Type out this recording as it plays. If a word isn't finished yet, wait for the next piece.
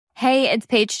Hey, it's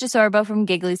Paige DeSorbo from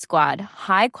Giggly Squad.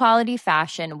 High quality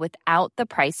fashion without the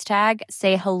price tag.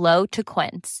 Say hello to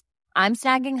Quince. I'm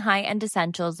snagging high-end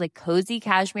essentials like cozy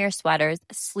cashmere sweaters,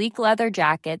 sleek leather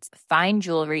jackets, fine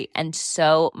jewelry, and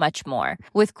so much more.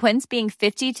 With Quince being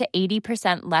 50 to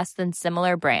 80% less than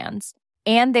similar brands.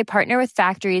 And they partner with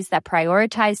factories that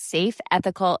prioritize safe,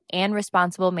 ethical, and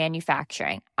responsible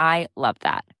manufacturing. I love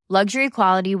that. Luxury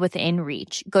quality within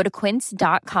reach. Go to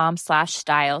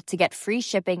quince.com/style to get free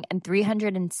shipping and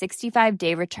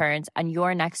 365-day returns on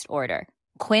your next order.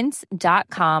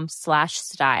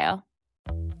 Quince.com/style.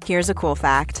 Here's a cool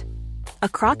fact. A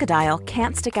crocodile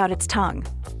can't stick out its tongue.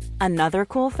 Another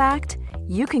cool fact,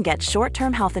 you can get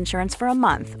short-term health insurance for a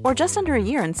month or just under a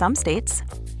year in some states.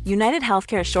 United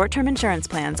Healthcare short-term insurance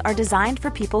plans are designed for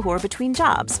people who are between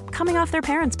jobs, coming off their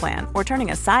parents' plan, or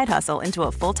turning a side hustle into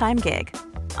a full-time gig.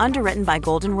 Underwritten by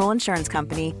Golden Rule Insurance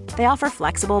Company, they offer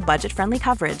flexible, budget-friendly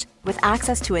coverage with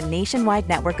access to a nationwide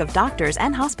network of doctors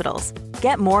and hospitals.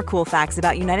 Get more cool facts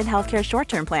about United Healthcare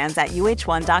short-term plans at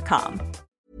uh1.com.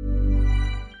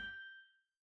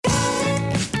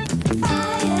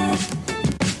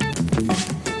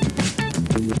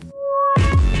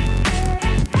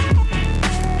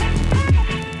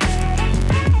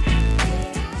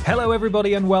 Hello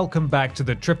everybody and welcome back to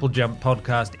the TripleJump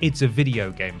podcast. It's a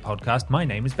video game podcast. My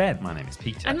name is Ben. My name is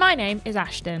Peter. And my name is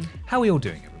Ashton. How are we all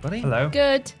doing, everybody? Hello.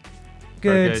 Good.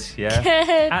 Very good, yeah.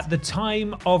 Good. At the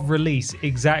time of release,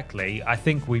 exactly, I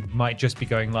think we might just be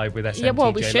going live with SMTJ Yeah,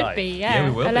 well, we should Live. be, yeah. Yeah,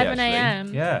 we will 11 be,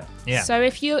 a.m. Yeah. Yeah. So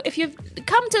if you've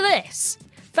come to this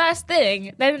first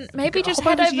thing, then maybe just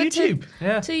Hop head over over to YouTube.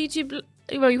 Yeah. to YouTube.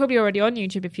 Well, you're probably already on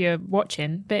YouTube if you're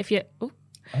watching, but if you're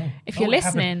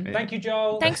listening, Thank you,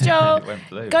 Joel. thanks, Joel. It went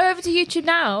blue. Go over to YouTube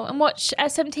now and watch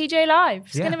SMTJ Live.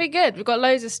 It's Yeah. going to be good. We've got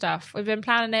loads of stuff. We've been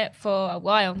planning it for a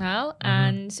while now,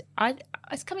 and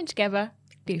it's coming together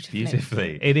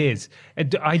beautifully. It is.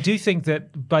 And I do think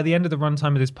that by the end of the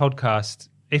runtime of this podcast,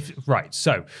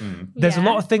 there's a Yeah.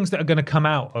 lot of things that are going to come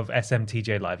out of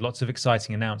SMTJ Live, lots of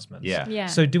exciting announcements. Yeah.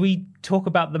 So do we talk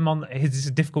about them on, this is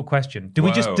a difficult question. Do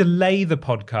we just Whoa. delay the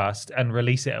podcast and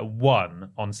release it at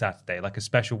 1 on Saturday, like a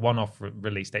special one-off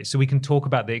release date, so we can talk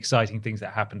about the exciting things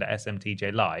that happened at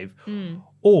SMTJ Live?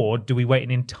 Or do we wait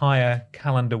an entire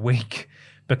calendar week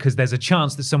because there's a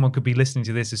chance that someone could be listening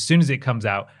to this as soon as it comes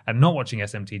out and not watching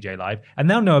SMTJ Live, and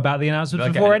they'll know about the announcement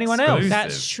They'll before get anyone exclusive. else?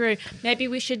 That's true. Maybe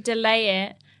we should delay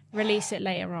it, release it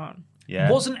later on.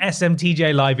 Yeah. Wasn't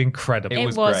SMTJ Live incredible? It It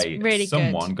was was great. really good.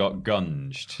 Someone got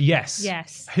gunged. Yes.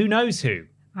 Yes. Who knows who?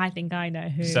 I think I know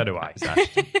who. So do I.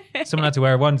 Exactly. Someone had to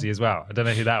wear a onesie as well. I don't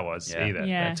know who that was Yeah. either.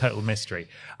 Yeah. A total mystery.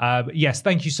 Yes,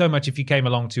 thank you so much if you came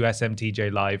along to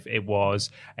SMTJ Live. It was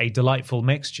a delightful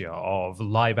mixture of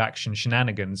live action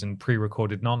shenanigans and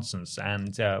pre-recorded nonsense.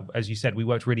 And as you said, we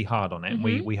worked really hard on it.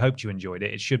 Mm-hmm. We hoped you enjoyed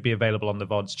it. It should be available on the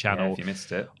VODs Yeah, channel if you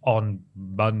missed it. on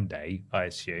Monday, I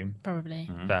assume. Probably.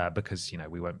 Because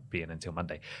we won't be in until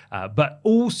Monday. But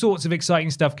all sorts of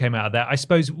exciting stuff came out of that. I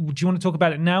suppose, do you want to talk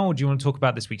about it now, or do you want to talk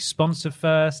about this week's sponsor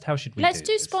first? How should we Let's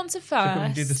do this? sponsor So can we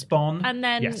first. do the spawn? And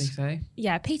then, Yes.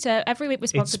 yeah, Peter, every week we're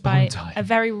It's sponsored spawn by time. a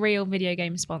very real video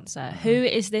game sponsor. Who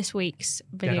is this week's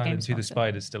video Dead game Island 2 the sponsor?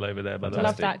 Spider's still over there, by the way.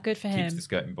 Love that. Good for him. Keeps the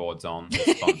skirting boards on.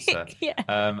 Sponsor.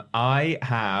 Yeah. I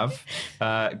have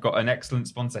got an excellent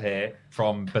sponsor here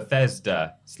from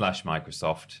Bethesda /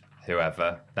 Microsoft,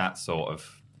 whoever, that sort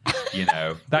of,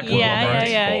 That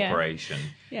corporation.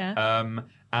 Yeah.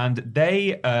 And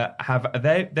they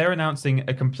they're announcing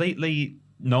a completely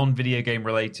non-video game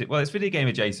related, well, it's video game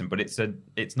adjacent, but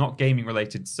it's not gaming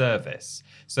related service.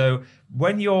 So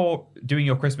when you're doing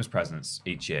your Christmas presents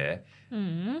each year,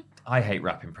 I hate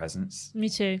wrapping presents. Me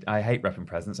too. I hate wrapping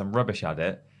presents. I'm rubbish at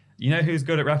it. You know who's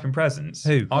good at wrapping presents?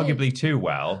 Who? Arguably too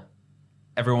well.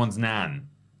 Everyone's nan.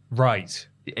 Right.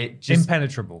 It just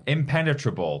Impenetrable.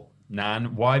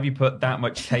 Nan, why have you put that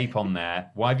much tape on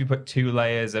there? Why have you put 2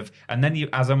 layers of... And then you,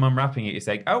 as I'm unwrapping it, you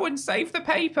say, oh, and save the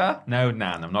paper. No,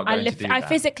 Nan, I'm not going to do that. I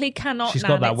physically cannot. She's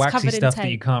Nan. got that It's waxy covered in stuff that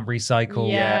tape. you can't recycle.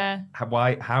 Yeah.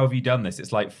 How have you done this?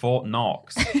 It's like Fort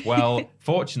Knox. Well,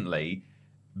 fortunately,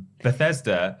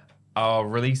 Bethesda are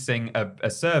releasing a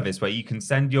service where you can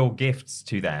send your gifts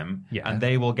to them and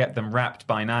they will get them wrapped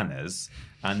by nanas,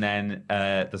 and then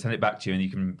they'll send it back to you and you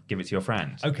can give it to your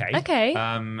friend. Okay.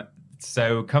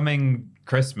 So coming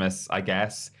Christmas, I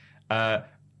guess,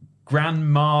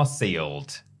 Grandma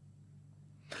sealed.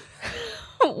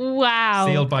 Wow.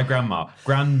 Sealed by Grandma.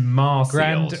 Grandma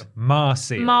sealed. Grandma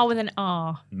sealed. Ma with an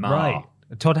R. Ma. Right.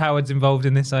 Todd Howard's involved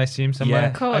in this, I assume, somewhere. Yeah.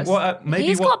 Of course.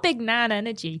 Maybe got big nan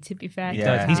energy, to be fair.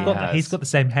 Yeah. He's He got has. he's got the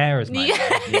same hair as mine.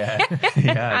 Yeah.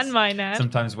 Yes. And my nan.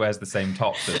 Sometimes wears the same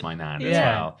tops as my nan as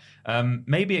Yeah.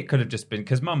 Maybe it could have just been,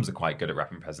 because mums are quite good at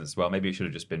wrapping presents as well. Maybe it should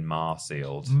have just been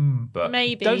sealed. But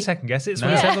maybe. Don't second guess it. It's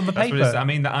what it says on the paper. I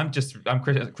mean, I'm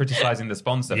criticizing the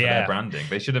sponsor for their branding.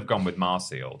 They should have gone with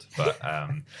sealed. But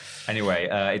anyway,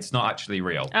 it's not actually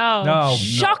real. Oh, no,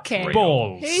 shocking.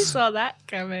 Balls. Who saw that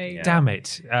coming? Yeah. Damn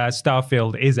it.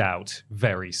 Starfield is out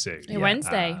very soon.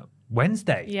 Wednesday.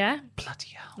 Wednesday? Yeah. Bloody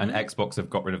hell. And Xbox have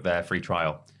got rid of their free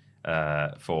trial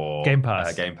for Game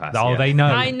Pass. Oh, they know.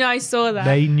 I know, I saw that.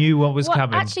 They knew what was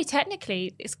coming. Actually,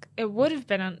 technically, it would have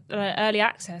been on early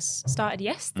access. Started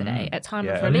yesterday at time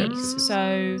of release.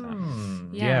 So,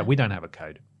 yeah, we don't have a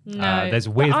code. No, there's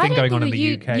a weird thing going on in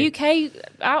the UK. UK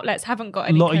outlets haven't got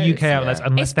any. A lot codes. of UK outlets,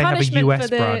 unless It's they have a punishment US for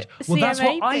the branch. Well, that's what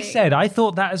CMA I thing. said. I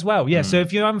thought that as well. Yeah. So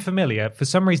if you're unfamiliar, for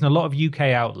some reason, a lot of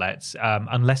UK outlets,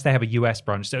 unless they have a US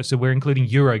branch, so we're including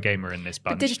Eurogamer in this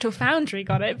bunch. The Digital Foundry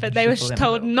got it, but they were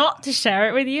told not to share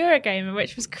it with Eurogamer,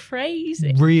 which was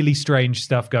crazy. Really strange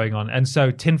stuff going on. And so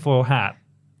tinfoil hat.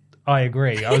 I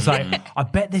agree. I was like, I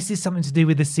bet this is something to do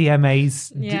with the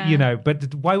CMAs,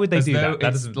 but why would they do that?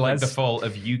 That's like the fault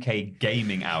of UK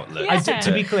gaming outlets.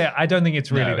 To be clear, I don't think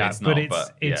it's really that, it's but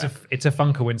not, it's a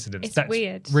fun coincidence. It's That's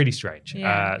weird. Really strange.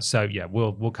 Yeah.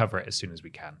 We'll cover it as soon as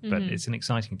we can. But it's an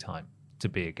exciting time to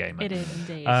be a gamer. It is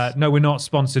indeed. No, we're not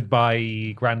sponsored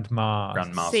by Grandma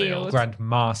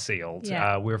Sealed.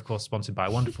 Yeah. We're, of course, sponsored by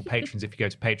wonderful patrons. If you go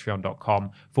to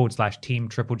patreon.com/team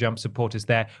TripleJump, support us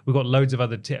there. We've got loads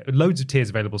of tiers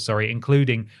available,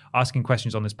 including asking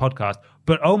questions on this podcast.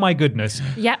 But oh my goodness.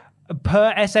 Yeah.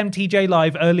 Per SMTJ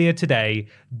Live earlier today,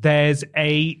 there's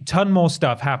a ton more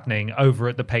stuff happening over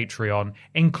at the Patreon,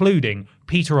 including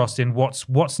Peter Austin,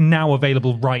 what's now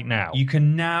available right now. You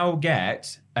can now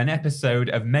get an episode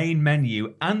of Main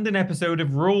Menu and an episode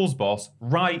of Rules Boss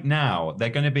right now. They're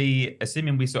going to be,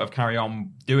 assuming we sort of carry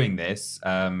on doing this,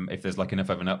 if there's like enough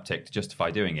of an uptick to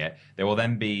justify doing it, they will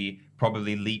then be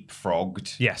probably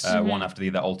leapfrogged one after the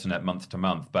other, alternate month to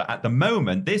month. But at the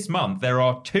moment, this month, there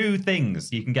are 2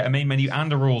 things. You can get a Main Menu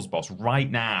and a Rules Boss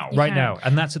right now. Right now.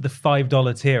 And that's at the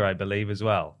 $5 tier, I believe, as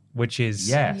well, which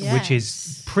is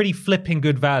pretty flipping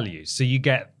good value. So you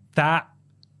get that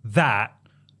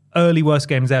early worst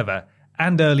games ever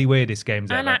and early weirdest games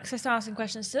and ever. And access to asking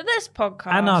questions to this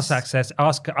podcast. And ask access to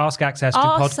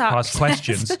podcast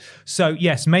questions. So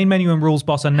yes, Main Menu and Rules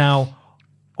Boss are now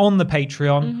on the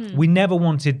Patreon. We never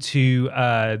wanted to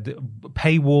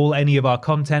paywall any of our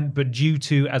content, but due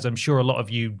to, as I'm sure a lot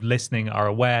of you listening are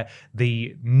aware,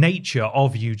 the nature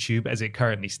of YouTube as it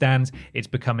currently stands, it's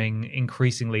becoming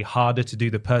increasingly harder to do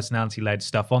the personality-led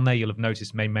stuff on there. You'll have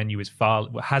noticed Main Menu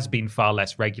has been far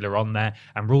less regular on there,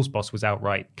 and Rules Boss was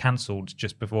outright cancelled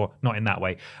just before, not in that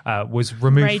way, was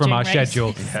removed from our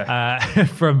schedule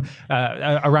from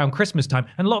around Christmas time.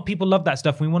 And a lot of people love that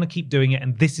stuff. We want to keep doing it,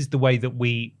 and this is the way that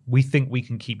we think we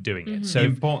can keep doing it. So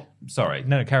carry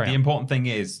on. The important thing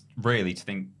is really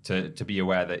to be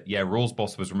aware that Rules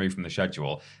Boss was removed from the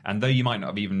schedule, and though you might not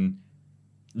have even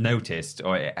noticed,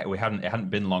 or it hadn't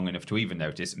been long enough to even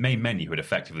notice, Main Menu had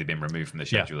effectively been removed from the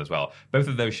schedule as well. Both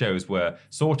of those shows were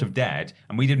sort of dead,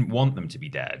 and we didn't want them to be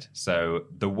dead. So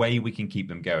the way we can keep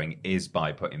them going is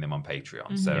by putting them on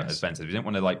Patreon. So as Ben said, we didn't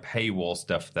want to paywall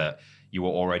stuff that you were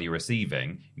already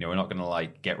receiving. We're not going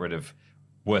to get rid of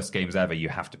worst games ever, you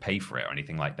have to pay for it or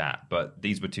anything like that. But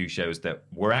these were 2 shows that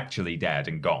were actually dead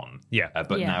and gone.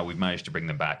 Now we've managed to bring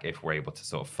them back if we're able to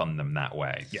sort of fund them that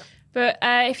way. But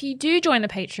if you do join the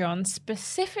Patreon,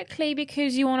 specifically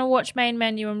because you want to watch Main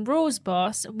Menu and Rules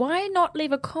Boss, why not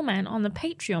leave a comment on the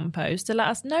Patreon post to let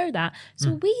us know that,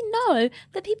 so we know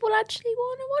that people actually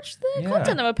want to watch the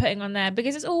content that we're putting on there?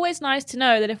 Because it's always nice to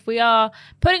know that if we are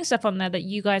putting stuff on there that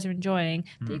you guys are enjoying,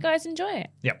 that you guys enjoy it.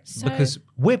 Because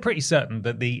we're pretty certain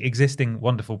that the existing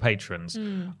wonderful patrons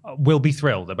will be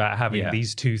thrilled about having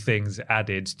these 2 things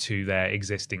added to their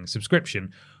existing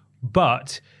subscription.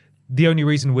 But the only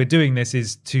reason we're doing this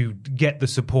is to get the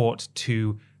support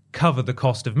to cover the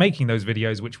cost of making those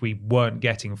videos, which we weren't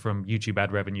getting from YouTube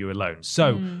ad revenue alone.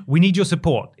 So we need your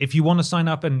support. If you want to sign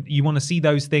up and you want to see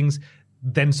those things,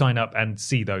 then sign up and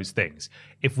see those things.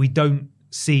 If we don't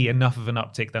see enough of an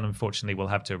uptick, then unfortunately we'll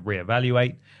have to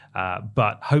reevaluate.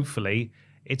 But hopefully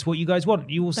it's what you guys want.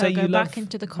 You will say you love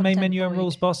Main Menu and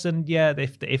Rules Boss, and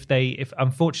if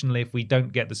unfortunately if we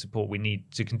don't get the support we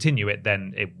need to continue it,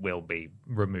 then it will be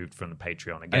removed from the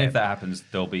Patreon again. And if that happens,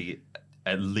 there'll be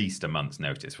at least a month's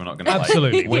notice. We're not going to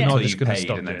absolutely. Wait we're not until just you going to paid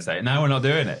stop and then doing say, "No, we're not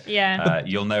doing it." Yeah,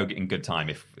 you'll know in good time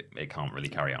if it can't really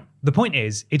carry on. The point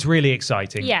is, it's really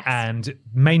exciting. Yes. And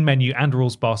Main Menu and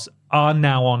Rules Boss are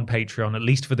now on Patreon, at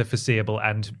least for the foreseeable,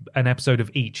 and an episode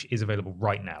of each is available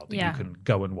right now that you can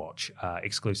go and watch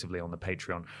exclusively on the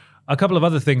Patreon. A couple of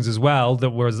other things as well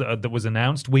that was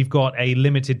announced. We've got a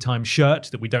limited time shirt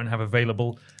that we don't have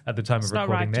available at the time of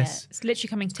recording this. It's literally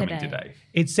coming today.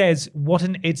 It says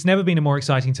it's never been a more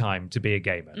exciting time to be a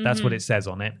gamer. That's what it says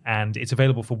on it, and it's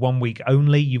available for 1 week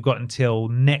only. You've got until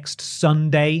next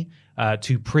Sunday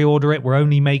to pre-order it. We're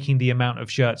only making the amount of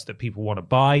shirts that people want to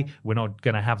buy. We're not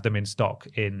going to have them in stock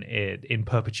in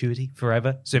perpetuity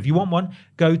forever. So if you want one,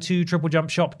 go to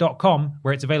TripleJumpShop.com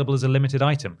where it's available as a limited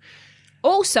item.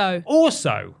 Also,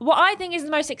 what I think is the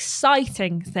most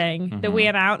exciting thing that we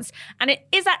announced, and it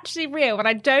is actually real, and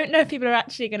I don't know if people are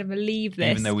actually going to believe this.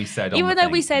 Even though we said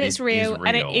it's real,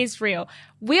 and it is real.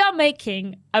 We are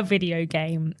making a video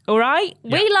game, all right?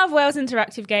 Yeah. We love Wales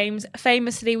Interactive Games.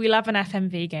 Famously, we love an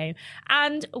FMV game.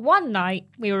 And one night,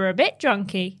 we were a bit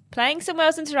drunky, playing some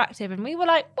Wales Interactive, and we were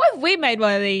like, what if we made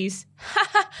one of these?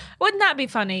 Wouldn't that be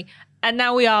funny? And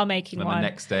now we are making one. And the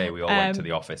next day, we all went to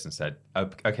the office and said,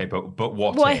 okay, but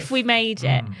what if we made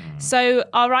it? So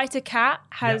our writer, Kat,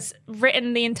 has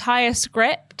written the entire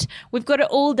script. We've got it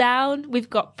all down. We've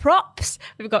got props.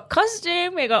 We've got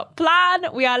costume. We've got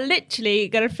plan. We are literally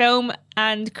going to film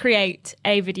and create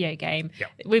a video game. Yep.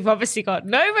 We've obviously got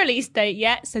no release date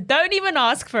yet, so don't even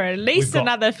ask for at least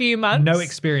another few months. No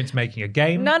experience making a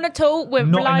game. None at all. We're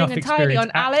relying entirely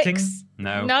on acting. Alex.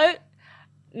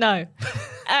 No.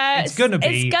 It's gonna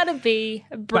be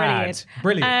brilliant. Bad.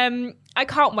 Brilliant. I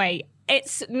can't wait.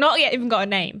 It's not yet even got a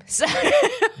name, so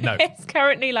no. It's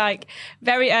currently like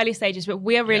very early stages, but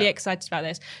we are really excited about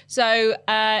this. So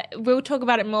we'll talk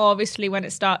about it more obviously when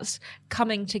it starts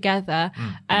coming together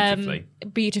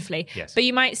beautifully. Yes. But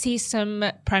you might see some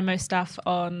promo stuff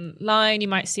online. You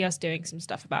might see us doing some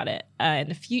stuff about it in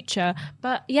the future.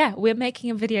 But yeah, we're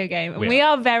making a video game, and we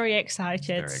are very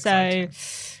excited. So.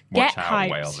 Watch Get out,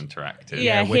 hyped. Wales Interactive.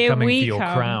 Yeah, we're coming for your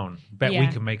crown. Bet we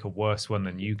can make a worse one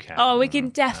than you can. Oh, we can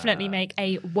definitely make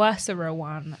a worser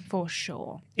one for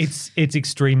sure. It's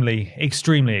extremely,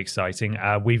 extremely exciting.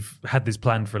 We've had this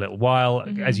planned for a little while.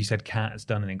 As you said, Kat has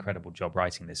done an incredible job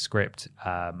writing this script,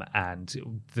 and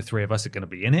the three of us are going to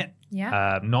be in it.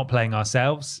 Yeah. Not playing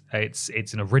ourselves. It's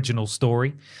an original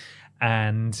story.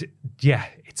 And yeah,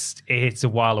 it's a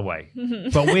while away,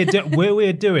 but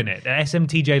we're doing it.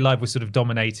 SMTJ Live was sort of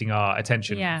dominating our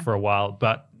attention for a while,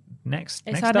 but next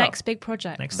big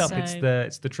project. Next up, it's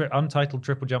the untitled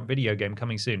Triple Jump video game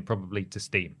coming soon, probably to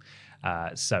Steam.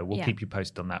 So we'll keep you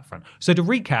posted on that front. So to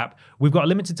recap, we've got a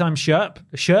limited time shirt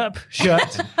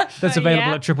that's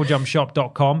available at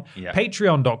TripleJumpShop.com. Yeah.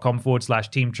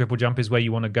 Patreon.com/Team Triple Jump is where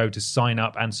you want to go to sign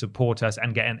up and support us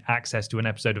and get access to an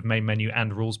episode of Main Menu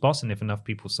and Rules Boss. And if enough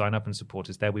people sign up and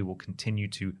support us there, we will continue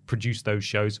to produce those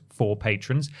shows for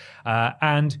patrons.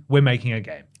 And we're making a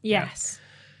game. Yes.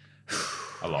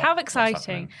 How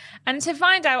exciting. And to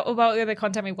find out about the other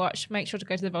content we watch, make sure to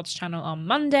go to the VODs channel on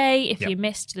Monday if you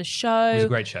missed the show. It was a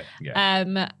great show.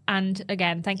 Yeah. And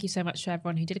again, thank you so much to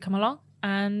everyone who did come along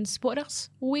and supported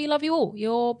us. We love you all.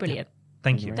 You're brilliant.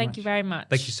 Thank you. Thank you very much.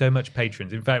 Thank you so much,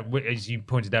 patrons. In fact, as you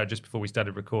pointed out just before we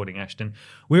started recording, Ashton,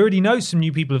 we already know some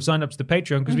new people have signed up to the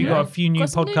Patreon because we've got a few new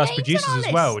podcast producers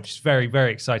as well, which is very,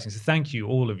 very exciting. So thank you,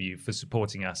 all of you, for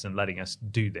supporting us and letting us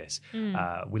do this.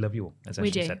 We love you all, as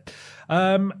Ashton said.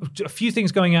 A few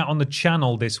things going out on the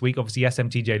channel this week. Obviously,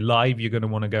 SMTJ Live, you're going to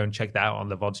want to go and check that out on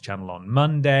the VODs channel on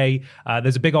Monday.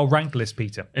 There's a big old rank list,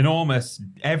 Peter. Enormous.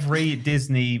 Every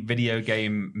Disney video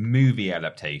game movie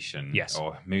adaptation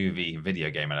or movie video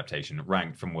game adaptation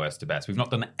ranked from worst to best. We've not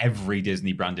done every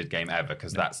Disney branded game ever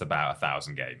because that's about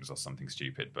 1,000 games or something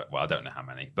stupid. But I don't know how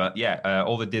many. But yeah,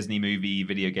 all the Disney movie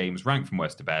video games ranked from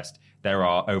worst to best. There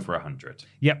are over 100.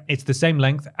 Yep, it's the same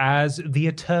length as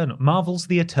Marvel's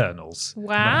The Eternals.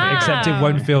 Wow. Except it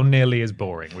won't feel nearly as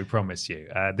boring, we promise you.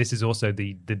 This is also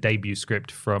the debut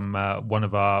script from one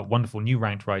of our wonderful new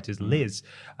ranked writers, Liz.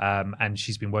 And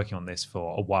she's been working on this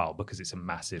for a while because it's a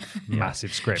massive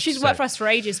script. She's worked for us for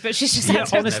ages, but she's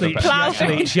just honestly,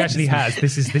 she actually has.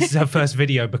 This is her first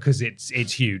video because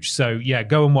it's huge. So yeah,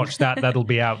 go and watch that. That'll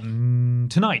be out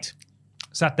tonight.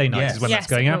 Saturday night is when that's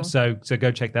going out. So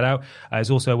go check that out. It's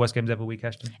also a Worst Games Ever week,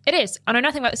 Ashton. It is. I know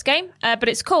nothing about this game, but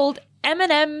it's called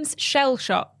M&M's Shell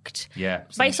Shocked. Yeah.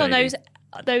 Based on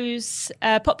those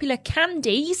popular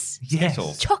candies. Yes.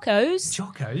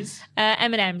 Chocos.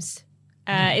 M&M's.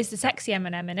 Is the sexy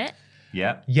M&M in it?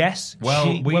 Yeah. Yes.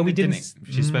 We didn't.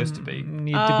 She's supposed to be. Did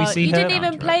we see you her? didn't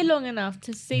even play long enough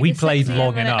to see. We the played sexy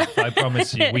long M&M. enough. I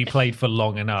promise you, we played for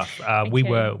long enough. We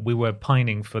were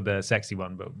pining for the sexy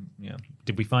one, but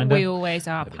did we find her? We always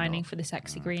are pining for the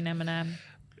sexy green M&M.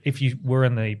 If you were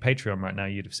on the Patreon right now,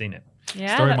 you'd have seen it.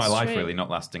 Yeah, Story of my life, really not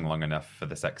lasting long enough for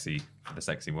the sexy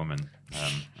woman.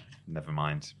 Never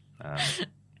mind.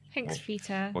 Thanks,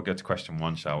 Peter. We'll go to question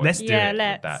 1, shall we? Let's do it.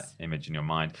 With that image in your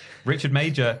mind. Richard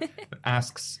Major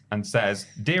asks and says,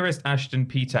 Dearest Ashton,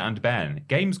 Peter and Ben,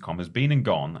 Gamescom has been and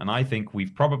gone, and I think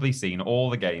we've probably seen all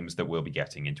the games that we'll be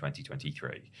getting in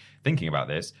 2023. Thinking about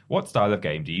this, what style of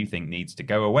game do you think needs to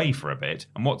go away for a bit,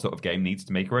 and what sort of game needs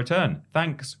to make a return?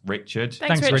 Thanks, Richard.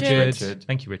 Thanks, Richard.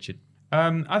 Thank you, Richard.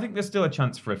 I think there's still a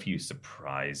chance for a few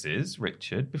surprises,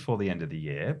 Richard, before the end of the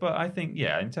year. But I think,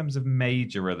 in terms of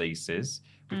major releases,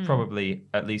 we've probably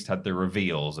at least had the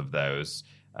reveals of those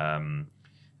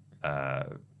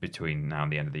between now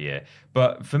and the end of the year.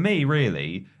 But for me,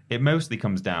 really, it mostly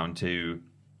comes down to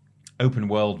open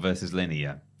world versus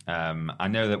linear. I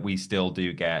know that we still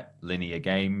do get linear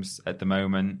games at the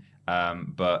moment,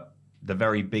 but the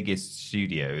very biggest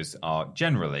studios are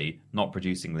generally not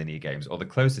producing linear games, or the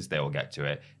closest they will get to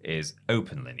it is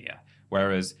open linear.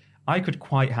 Whereas I could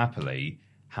quite happily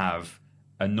have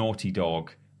a Naughty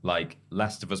Dog like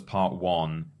Last of Us Part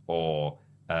 1 or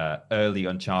early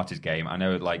Uncharted game. I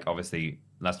know, like, obviously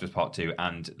Last of Us Part 2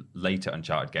 and later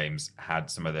Uncharted games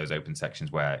had some of those open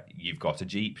sections where you've got a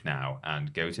Jeep now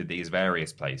and go to these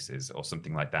various places or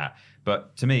something like that.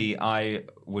 But to me, I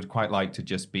would quite like to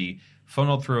just be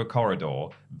funneled through a corridor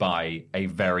by a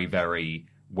very, very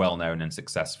well-known and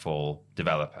successful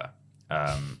developer.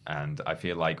 And I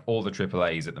feel like all the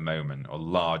AAAs at the moment, or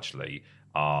largely,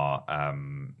 are a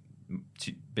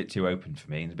bit too open for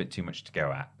me and a bit too much to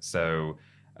go at. So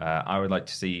I would like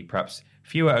to see perhaps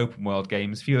fewer open world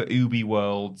games, fewer Ubi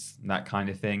worlds, that kind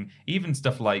of thing. Even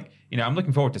stuff like, I'm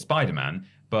looking forward to Spider-Man,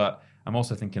 but I'm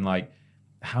also thinking, like,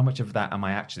 how much of that am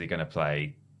I actually going to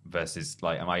play versus,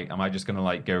 like, am I just going to,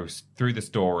 like, go through the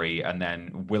story and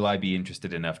then will I be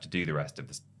interested enough to do the rest of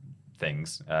the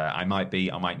things? I might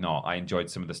be, I might not. I enjoyed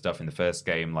some of the stuff in the first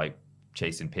game, like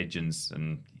chasing pigeons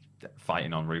and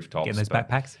fighting on rooftops. Getting those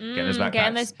backpacks. Getting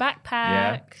those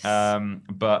backpacks.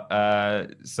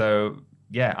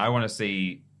 Yeah. I want to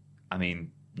see,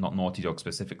 not Naughty Dog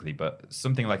specifically, but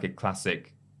something like a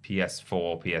classic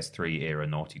PS4, PS3 era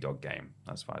Naughty Dog game.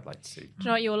 That's what I'd like to see. Do you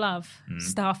know what you'll love?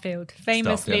 Starfield.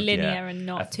 Famously linear and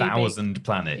not too big. 1,000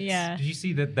 planets. Yeah. Did you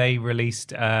see that they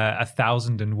released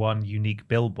 1,001 unique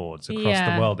billboards across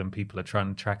the world and people are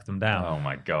trying to track them down? Oh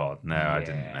my God. No, I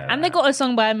didn't know And that. they got a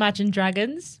song by Imagine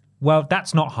Dragons. Well,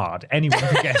 that's not hard. Anyone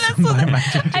can get some by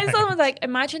Imagine Dragons. And someone was like,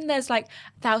 imagine there's like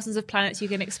thousands of planets you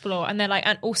can explore. And they're like,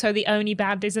 and also the only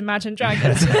band is Imagine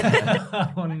Dragons.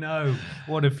 Oh no,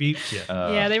 what a future.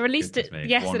 They released it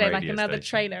yesterday, like another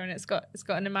trailer, and it's got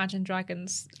an Imagine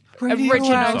Dragons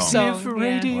original song.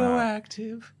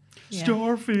 Radioactive. Yeah.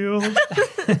 Starfield.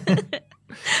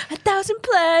 1,000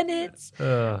 planets.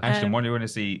 Ashton, what do you want to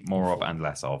see more of and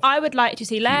less of? I would like to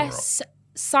see less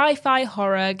sci-fi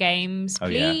horror games,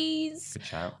 please. Good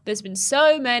shout. There's been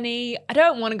so many. I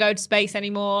don't want to go to space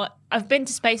anymore. I've been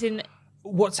to space in...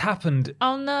 What's happened?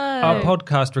 Oh no. Our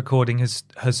podcast recording has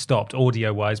stopped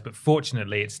audio-wise, but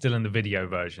fortunately it's still in the video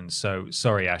version. So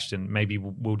sorry, Ashton. Maybe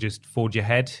we'll just forge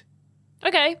ahead.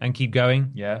 Okay. And keep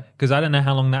going. Yeah. Because I don't know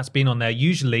how long that's been on there.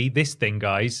 Usually this thing,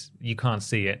 guys, you can't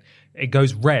see it. It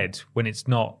goes red when it's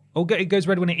not. Oh, it goes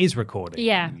red when it is recording.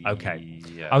 Yeah. Okay.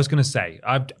 Yeah. I was going to say,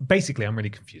 I'm really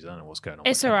confused. I don't know what's going on.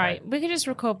 It's all right. We can just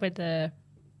record with the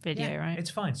video, right? It's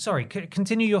fine. Sorry.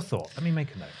 Continue your thought. Let me make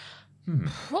a note.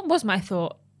 What was my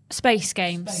thought? Space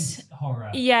games. Space horror.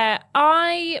 Yeah,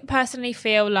 I personally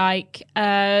feel like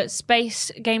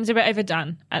space games are a bit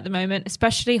overdone at the moment,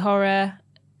 especially horror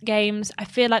games. I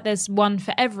feel like there's one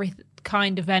for every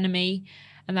kind of enemy,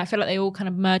 and I feel like they all kind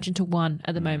of merge into one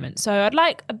at the moment. So I'd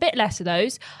like a bit less of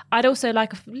those. I'd also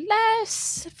like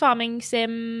less farming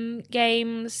sim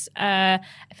games. I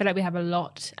feel like we have a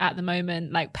lot at the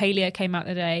moment. Like Paleo came out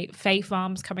today. Fae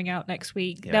Farm's coming out next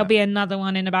week. Yeah. There'll be another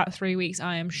one in about 3 weeks,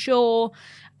 I am sure.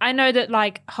 I know that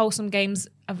like wholesome games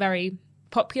are very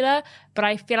popular, but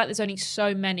I feel like there's only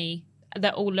so many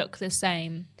that all look the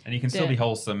same. And you can still be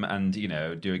wholesome and,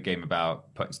 do a game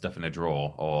about putting stuff in a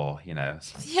drawer or,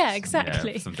 Yeah,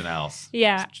 exactly. Something else.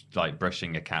 Yeah. Like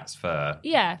brushing a cat's fur.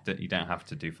 Yeah. You don't have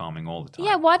to do farming all the time.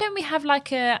 Yeah, why don't we have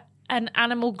like an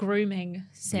animal grooming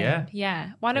sim?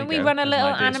 Yeah. Why There don't you we go. run a There's an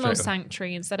little idea animal straight away.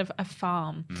 sanctuary instead of a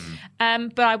farm?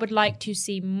 But I would like to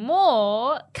see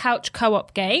more couch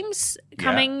co-op games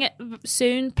coming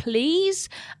soon, please.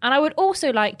 And I would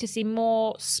also like to see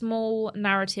more small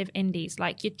narrative indies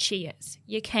like your Chias,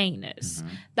 your Canas,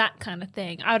 that kind of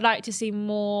thing. I would like to see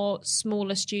more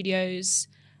smaller studios,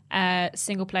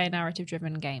 single-player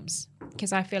narrative-driven games.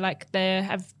 Because I feel like there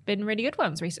have been really good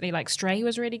ones recently. Like Stray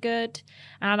was really good.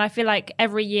 And I feel like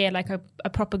every year, like a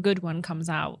proper good one comes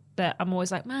out that I'm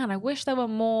always like, man, I wish there were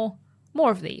more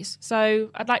of these. So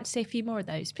I'd like to see a few more of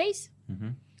those, please.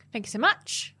 Thank you so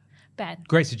much, Ben.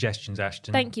 Great suggestions,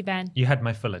 Ashton. Thank you, Ben. You had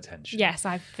my full attention. Yes,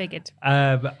 I figured.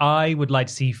 I would like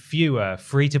to see fewer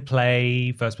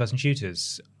free-to-play first-person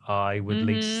shooters. I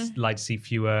would like to see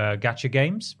fewer gacha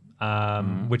games,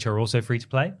 which are also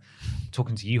free-to-play.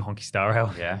 Talking to you, Honky Star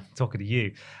L. Yeah. Talking to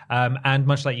you. And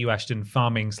much like you, Ashton,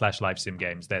 farming/live sim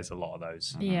games, there's a lot of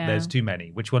those. Yeah. There's too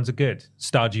many. Which ones are good?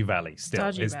 Stardew Valley still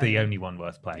Stardew is Valley. the only one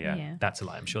worth playing. Yeah. That's a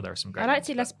lie. I'm sure there are some great I'd like ones,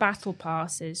 to see less battle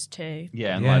passes too.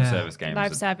 Yeah, and Yeah. live service games.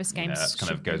 Live service you know, games that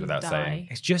kind of should goes without die. saying.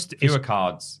 It's just Fewer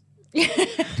cards.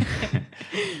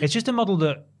 it's just a model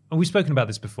that we've spoken about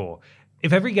this before.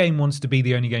 If every game wants to be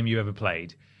the only game you ever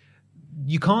played,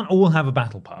 you can't all have a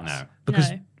battle pass. No.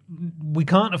 Because No. we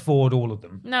can't afford all of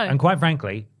them. No. And quite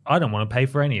frankly, I don't want to pay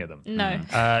for any of them.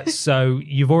 No. So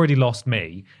you've already lost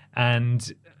me.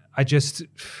 And I just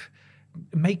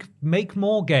make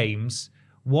more games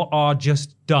what are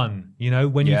just done. You know,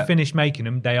 when you finish making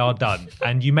them, they are done.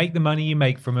 And you make the money you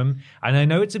make from them. And I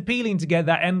know it's appealing to get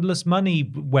that endless money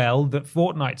that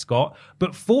Fortnite's got,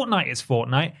 but Fortnite is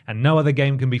Fortnite and no other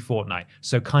game can be Fortnite.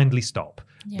 So kindly stop.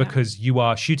 Yeah. Because you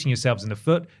are shooting yourselves in the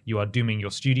foot, you are dooming your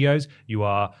studios, you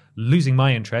are losing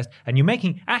my interest, and you're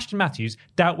making Ashton Matthews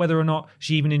doubt whether or not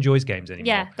she even enjoys games anymore.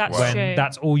 Yeah, that's when true.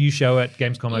 That's all you show at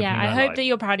Gamescom opening Yeah, I night hope live. that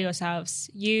you're proud of yourselves.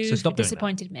 You So stop doing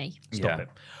disappointed me. Stop it.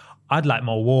 I'd like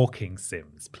more walking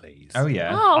sims, please. Oh,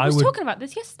 yeah. Oh, I was would- talking about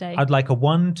this yesterday. I'd like a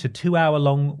 1 to 2 hour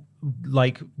long,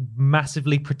 like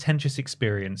massively pretentious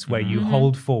experience where you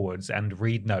hold forwards and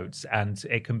read notes, and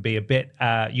it can be a bit.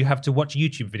 You have to watch a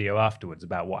YouTube video afterwards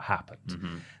about what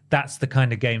happened. That's the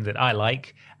kind of game that I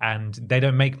like, and they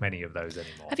don't make many of those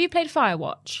anymore. Have you played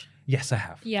Firewatch? Yes, I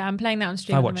have. Yeah, I'm playing that on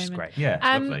stream at the Firewatch is moment. great. Yeah, it's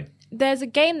lovely. There's a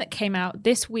game that came out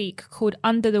this week called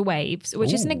Under the Waves,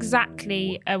 which isn't Ooh.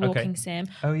 exactly a walking Okay. sim,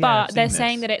 Oh, yeah, but I've they're seen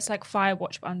saying this. that it's like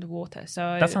Firewatch but underwater.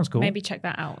 So That sounds cool. Maybe check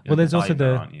that out. Well, there's You're a also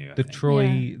diver, the aren't you, I the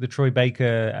think? Troy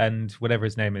Baker and whatever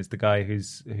his name is, the guy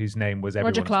whose name was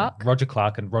everyone's Clark? name. Roger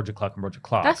Clark and Roger Clark and Roger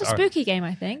Clark. That's a are- spooky game,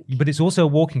 I think. But it's also a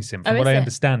walking sim. From Oh, what is I it?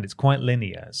 understand, it's quite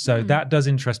linear. So that does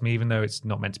interest me, even though it's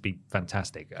not meant to be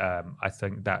fantastic. I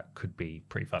think that could be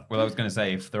pretty fun. Well, I was going to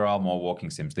say, if there are more walking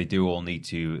sims, they do all need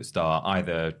to star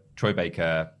either Troy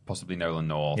Baker, possibly Nolan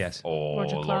North, Yes. or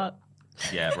Roger Clark.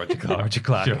 Yeah, Roger Clark. Roger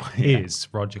Clark Sure, yeah. is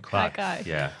Roger Clark. That guy.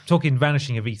 Yeah. Talking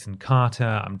Vanishing of Ethan Carter.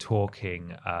 I'm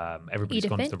talking Everybody's Edith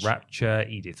Gone to Finch. the Rapture,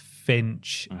 Edith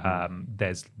Finch.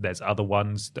 There's other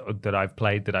ones that I've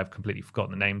played that I've completely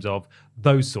forgotten the names of.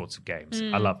 Those sorts of games,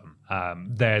 I love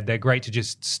them. They're great to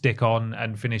just stick on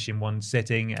and finish in one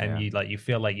sitting, and you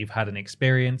feel like you've had an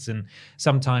experience. And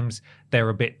sometimes they're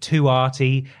a bit too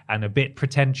arty and a bit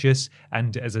pretentious,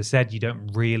 and as I said, you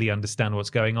don't really understand what's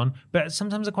going on. But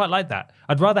sometimes I quite like that.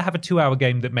 I'd rather have a 2-hour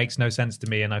game that makes no sense to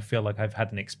me, and I feel like I've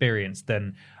had an experience,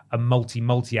 than a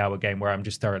multi-hour game where I'm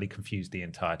just thoroughly confused the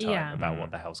entire time about what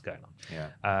the hell's going on.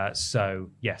 Yeah. So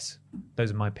yes,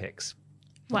 those are my picks.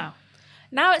 Wow.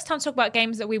 Now it's time to talk about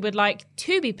games that we would like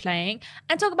to be playing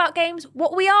and talk about games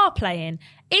what we are playing.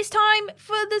 It's time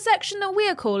for the section that we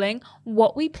are calling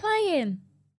What We Playing.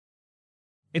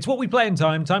 It's what we play in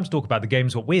time. Time to talk about the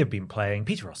games what we have been playing.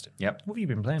 Peter Austin. Yep. What have you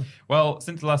been playing? Well,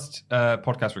 since the last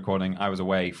podcast recording, I was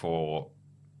away for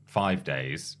 5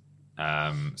 days.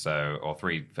 Or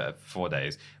 4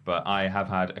 days. But I have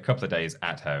had a couple of days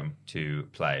at home to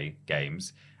play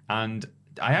games. And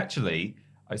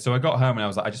so I got home and I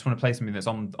was like, I just want to play something that's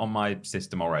on my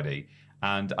system already.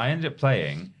 And I ended up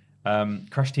playing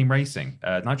Crash Team Racing,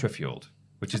 Nitro Fueled,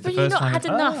 which is But the you've first not time. had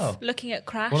enough looking at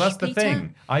Crash, Well, that's the Peter?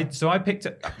 thing. I picked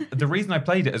it. The reason I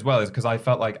played it as well is because I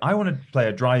felt like I want to play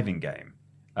a driving game.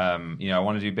 I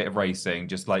want to do a bit of racing,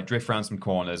 just like drift around some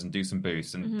corners and do some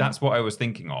boosts, and that's what I was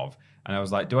thinking of. And I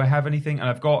was like, do I have anything? And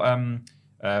I've got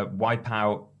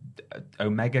Wipeout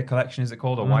Omega Collection, is it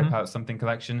called, or Wipeout something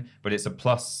collection? But it's a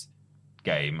Plus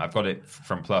game. I've got it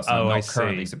from Plus. And I'm I not see.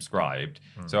 currently subscribed,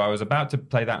 so I was about to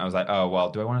play that, and I was like, oh well,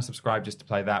 do I want to subscribe just to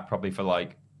play that? Probably for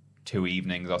like 2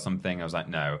 evenings or something. I was like,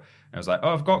 no. And I was like,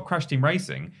 oh, I've got Crash Team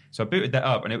Racing. So I booted that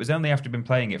up, and it was only after I'd been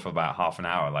playing it for about half an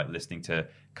hour, like listening to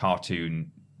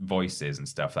cartoon voices and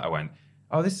stuff, that I went,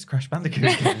 oh, this is Crash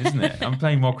Bandicoot again, isn't it? I'm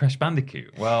playing more Crash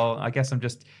Bandicoot. Well, I guess I'm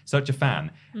just such a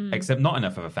fan, except not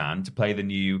enough of a fan to play the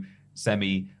new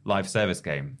semi-live service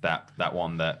game, that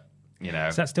one that,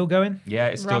 Is that still going? yeah,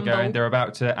 it's still Rumble. going. They're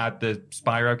about to add the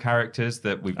Spyro characters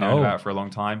that we've known about for a long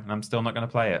time, and I'm still not going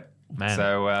to play it. Man.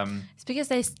 So, It's because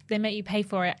they make you pay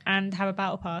for it and have a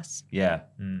battle pass. yeah.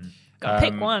 Got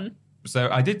to pick one. So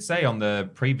I did say on the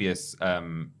previous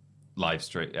live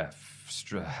stream,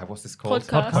 what's this called?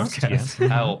 Podcast. Yes.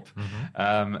 Help.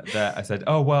 That I said,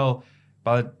 oh, well,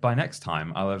 by next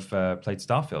time, I'll have played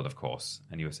Starfield, of course.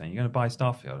 And you were saying, you're going to buy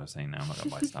Starfield. I was saying, no, I'm not going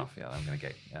to buy Starfield. I'm going to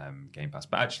get Game Pass.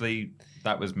 But actually,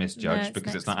 that was misjudged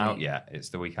because it's not out yet. It's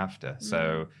the week after.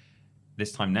 So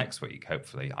this time next week,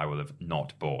 hopefully, I will have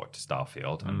not bought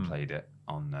Starfield and played it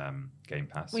on Game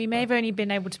Pass. Well, you may have only been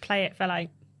able to play it for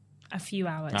like a few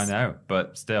hours. I know,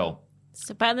 but still. It's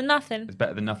better than nothing. It's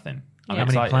better than nothing. How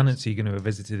many planets are you going to have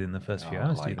visited in the first few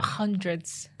hours? Like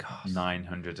hundreds. God,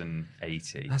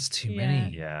 980. That's too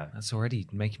many. Yeah, that's already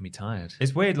making me tired.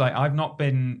 It's weird. Like I've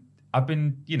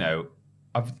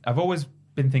always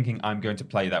been thinking I'm going to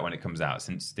play that when it comes out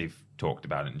since they've talked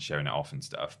about it and shown it off and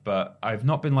stuff. But I've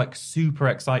not been like super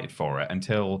excited for it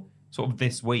until sort of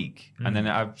this week. And then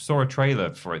I saw a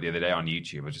trailer for it the other day on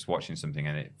YouTube. I was just watching something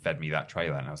and it fed me that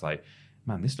trailer, and I was like,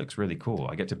 man, this looks really cool.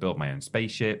 I get to build my own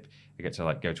spaceship. I get to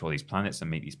like go to all these planets and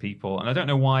meet these people. And I don't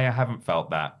know why I haven't felt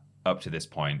that up to this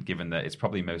point, given that it's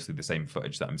probably mostly the same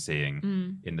footage that I'm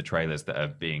seeing in the trailers that are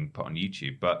being put on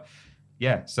YouTube. But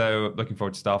yeah, so looking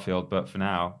forward to Starfield. But for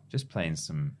now, just playing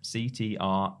some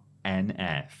CTRNF.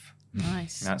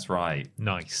 Nice. That's right.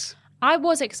 Nice. I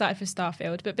was excited for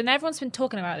Starfield, but everyone's been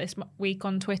talking about it this week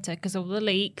on Twitter because of the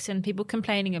leaks and people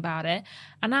complaining about it.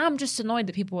 And I'm just annoyed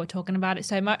that people were talking about it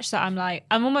so much that I'm like,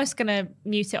 I'm almost going to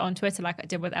mute it on Twitter like I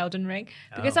did with Elden Ring.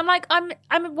 Because I'm like, I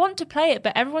want to play it,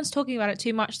 but everyone's talking about it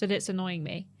too much that it's annoying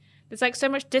me. There's like so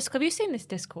much discourse. Have you seen this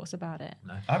discourse about it?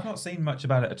 No. I've not seen much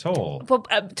about it at all. Well,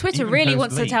 Twitter Even really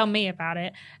wants to post-leak. tell me about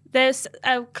it. There's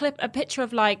a picture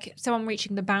of like someone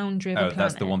reaching the boundary of a planet.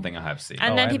 That's the one thing I have seen.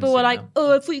 And I then haven't people were seen like, that.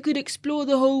 oh, I thought you could explore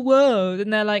the whole world.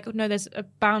 And they're like, no, there's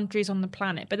boundaries on the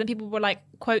planet. But then people were like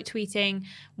quote tweeting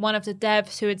one of the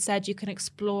devs who had said you can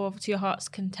explore to your heart's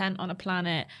content on a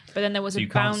planet. But then there was So a you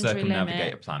can't boundary circumnavigate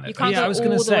limit. a planet. You can't Yeah, go I was all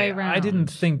going to the way say, around. I didn't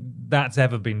think that's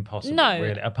ever been possible, No.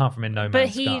 really, apart from in No Man's But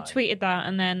Sky. he tweeted that,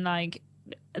 and then like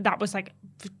that was like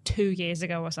 2 years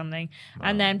ago or something. Wow.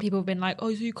 And then people have been like,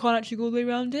 oh, so you can't actually go all the way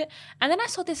around it. And then I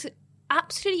saw this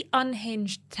absolutely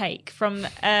unhinged take from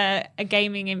a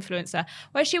gaming influencer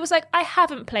where she was like, I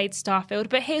haven't played Starfield,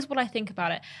 but here's what I think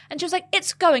about it. And she was like,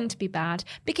 it's going to be bad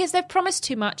because they've promised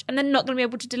too much and they're not going to be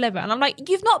able to deliver. And I'm like,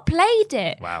 you've not played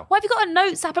it. Wow. Why have you got a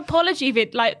notes app apology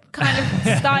vid like kind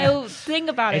of style thing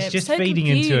about It's it? just so feeding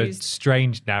into a confused.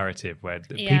 strange narrative where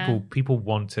Yeah. people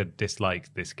want to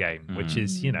dislike this game, which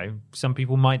is, some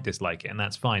people might dislike it, and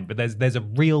that's fine. But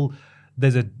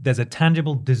there's a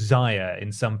tangible desire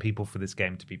in some people for this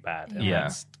game to be bad. And Yeah.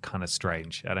 that's kind of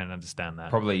strange. I don't understand that.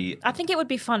 Probably, I think it would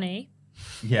be funny.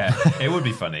 yeah, it would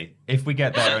be funny if we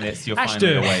get there and it's you're Ash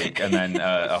finally do. awake and then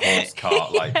a horse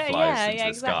cart like flies Yeah, into the sky.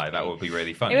 exactly. That would be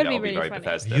really funny. It would That be would be really very funny.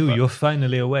 Bethesda. You, but- you're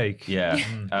finally awake. yeah.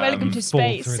 Welcome to Fall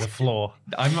space. through the floor.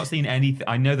 I've not seen anything.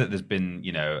 I know that there's been,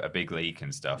 a big leak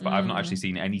and stuff, but I've not actually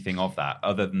seen anything of that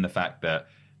other than the fact that,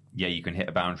 yeah, you can hit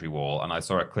a boundary wall. And I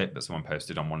saw a clip that someone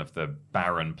posted on one of the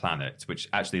barren planets, which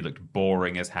actually looked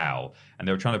boring as hell. And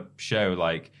they were trying to show,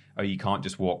 like, oh, you can't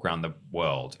just walk around the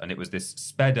world. And it was this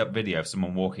sped up video of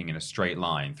someone walking in a straight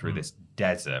line through this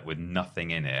desert with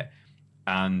nothing in it.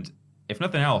 And if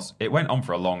nothing else, it went on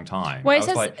for a long time. Well, it I was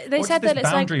says- like, they what said does that this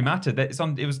it's like- boundary matter?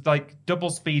 That it was like double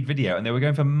speed video, and they were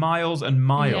going for miles and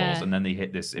miles, Yeah. and then they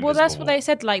hit this. Well, that's invisible what they wall.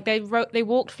 said. Like they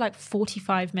walked for like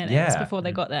 45 minutes Yeah. before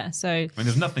they got there. So I mean,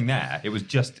 there's nothing there. It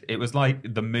was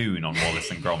like the moon on Wallace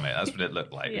and Gromit. That's what it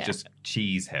looked like. Yeah. It's just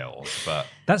cheese hills. But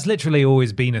That's literally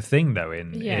always been a thing, though.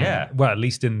 Yeah. Well, at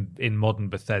least in modern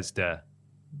Bethesda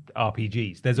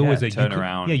RPGs, there's always a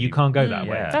turnaround. You can't go that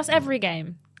way. Yeah. that's every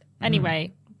game.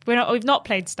 Anyway, we've not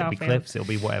played It'll be Starfield. cliffs. It'll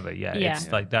be whatever. Yeah. Yeah.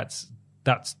 It's like that's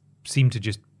seemed to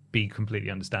just be completely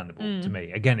understandable to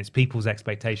me. Again, it's people's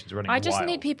expectations running I just wild.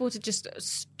 need people to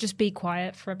just be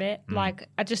quiet for a bit. Like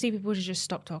I just need people to just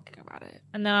stop talking about it,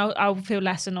 and then I'll feel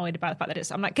less annoyed about the fact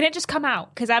that I'm like, can it just come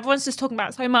out? Because everyone's just talking about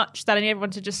it so much that I need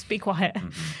everyone to just be quiet.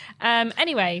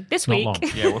 Anyway, this Not week long.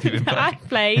 yeah, what have you been playing? I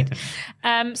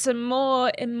played some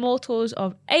more Immortals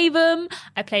of Avum.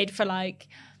 I played for like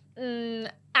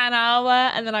an hour,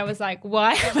 and then I was like,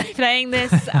 why am I playing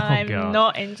this? I'm God.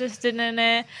 not interested in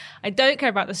it. I don't care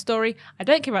about the story. I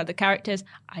don't care about the characters.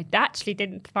 I actually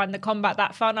didn't find the combat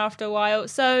that fun after a while,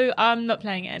 so I'm not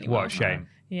playing it anymore. What a shame.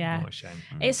 Yeah. What a shame.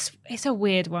 It's a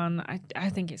weird one. I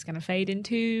think it's going to fade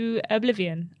into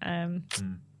oblivion.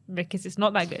 Because it's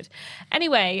not that good.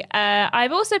 Anyway,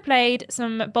 I've also played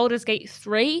some Baldur's Gate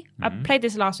 3. I played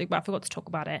this last week, but I forgot to talk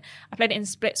about it. I played it in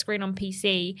split screen on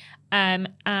PC, and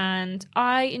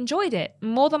I enjoyed it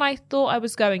more than I thought I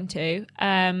was going to.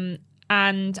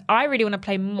 And I really want to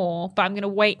play more, but I'm going to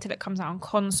wait till it comes out on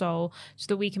console so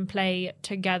that we can play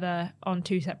together on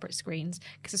 2 separate screens,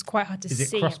 because it's quite hard to Is it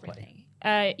see crossplay?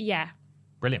 everything. Yeah.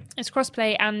 Brilliant. It's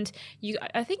crossplay, and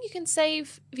I think you can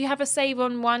save if you have a save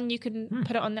on one, you can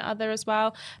put it on the other as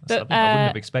well. But I wouldn't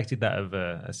have expected that of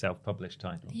a self-published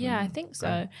title. Yeah, I think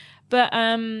so. But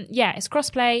it's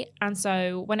crossplay, and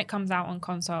so when it comes out on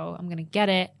console, I'm going to get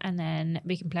it, and then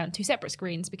we can play on 2 separate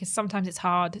screens, because sometimes it's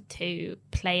hard to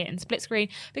play it in split screen,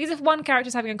 because if one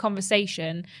character's having a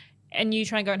conversation and you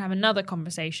try and go and have another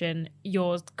conversation,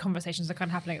 your conversations are kind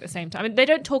of happening at the same time. I mean, they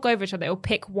don't talk over each other. It'll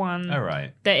pick one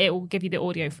that it will give you the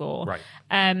audio for.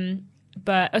 Right.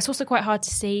 But it's also quite hard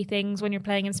to see things when you're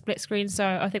playing in split screen, so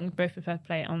I think we both prefer to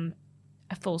play it on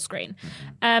a full screen.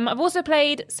 I've also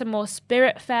played some more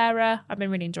Spiritfarer. I've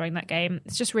been really enjoying that game.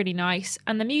 It's just really nice,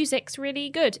 and the music's really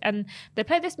good. And they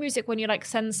play this music when you like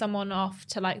send someone off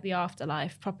to like the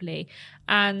afterlife properly.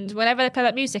 And whenever they play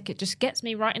that music, it just gets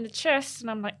me right in the chest, and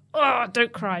I'm like, oh,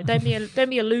 don't cry, don't be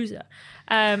a loser.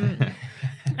 And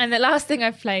the last thing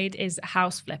I've played is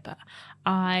House Flipper.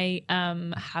 I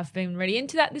have been really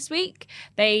into that this week.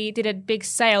 They did a big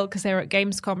sale because they were at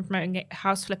Gamescom promoting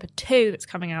House Flipper 2 that's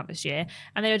coming out this year,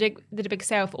 and they did a big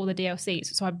sale for all the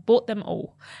DLCs, so I bought them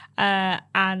all,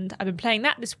 and I've been playing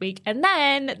that this week. And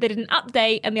then they did an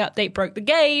update, and the update broke the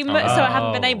game, so I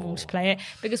haven't been able to play it,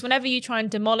 because whenever you try and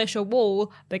demolish a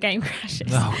wall, the game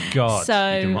crashes. Oh god.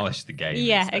 So you demolish the game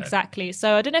instead. Exactly.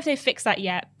 So I don't know if they fixed that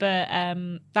yet, but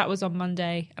that was on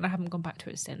Monday, and I haven't gone back to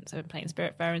it since. I've been playing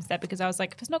Spiritfarer instead, because I was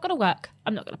like, if it's not going to work,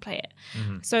 I'm not going to play it.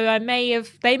 So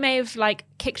they may have like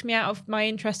kicked me out of my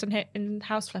interest in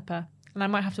House Flipper, and I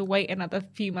might have to wait another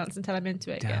few months until I'm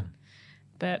into it again.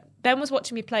 But Ben was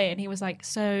watching me play it, and he was like,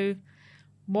 so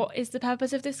what is the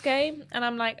purpose of this game? And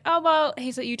I'm like, oh, well,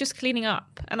 he's like, you're just cleaning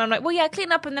up. And I'm like, well, yeah,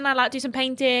 clean up, and then I like do some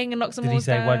painting and knock some walls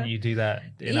down. Did he say, why don't you do that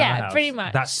in our house? Pretty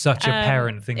much. That's such a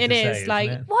parent thing to say, It is, like,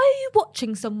 isn't it? why are you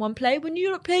watching someone play when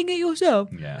you're not playing it yourself?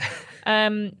 Yeah.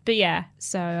 But yeah,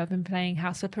 so I've been playing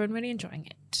House Flipper and really enjoying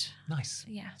it. Nice.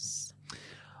 Yes.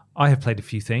 I have played a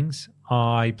few things.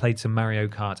 I played some Mario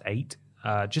Kart 8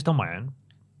 just on my own,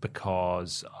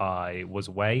 because I was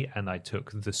away and I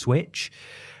took the Switch,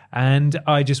 and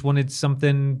I just wanted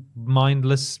something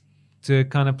mindless to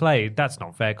kind of play. That's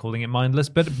not fair calling it mindless,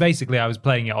 but basically I was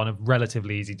playing it on a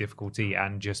relatively easy difficulty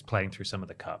and just playing through some of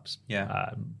the cups,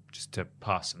 just to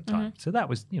pass some time. So that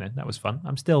was fun.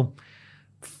 I'm still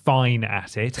fine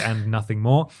at it and nothing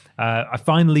more. I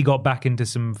finally got back into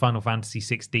some Final Fantasy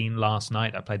 16 last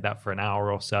night. I played that for an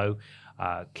hour or so,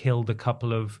 killed a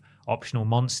couple of optional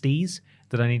monsties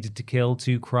that I needed to kill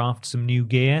to craft some new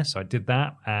gear. So I did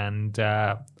that, and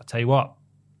I'll tell you what,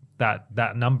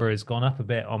 that number has gone up a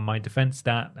bit on my defense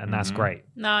stat, and that's great.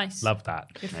 Nice. Love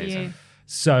that. Good for you.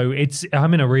 So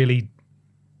I'm in a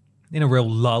real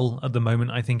lull at the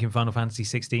moment, I think, in Final Fantasy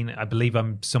 16. I believe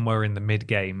I'm somewhere in the mid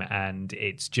game, and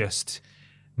it's just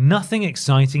nothing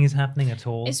exciting is happening at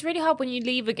all. It's really hard when you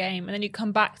leave a game and then you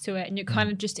come back to it and you're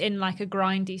kind of just in like a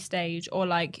grindy stage, or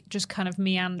like just kind of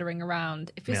meandering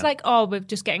around. If it's like, oh, we're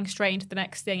just getting straight into the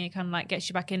next thing, it kind of like gets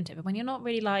you back into it. But when you're not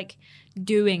really like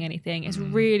doing anything, it's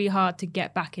really hard to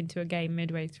get back into a game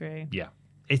midway through. Yeah.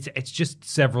 It's just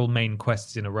several main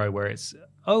quests in a row where it's,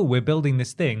 oh, we're building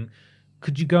this thing.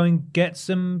 Could you go and get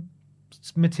some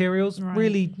materials? Right.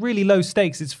 Really, really low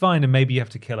stakes. It's fine. And maybe you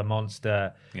have to kill a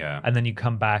monster. Yeah. And then you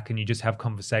come back and you just have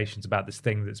conversations about this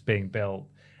thing that's being built.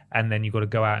 And then you've got to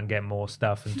go out and get more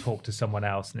stuff and talk to someone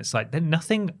else. And it's like, then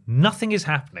nothing is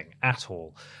happening at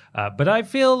all. But I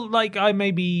feel like I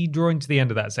may be drawing to the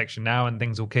end of that section now, and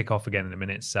things will kick off again in a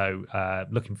minute. So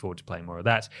looking forward to playing more of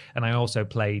that. And I also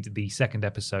played the second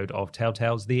episode of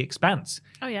Telltale's The Expanse.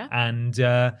 Oh, yeah. And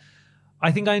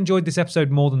I think I enjoyed this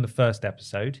episode more than the first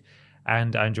episode.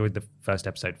 And I enjoyed the first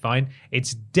episode fine.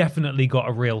 It's definitely got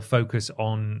a real focus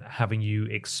on having you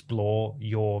explore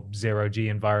your zero-G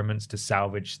environments to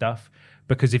salvage stuff.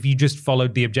 Because if you just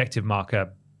followed the objective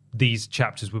marker, these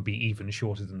chapters would be even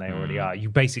shorter than they already are. You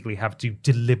basically have to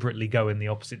deliberately go in the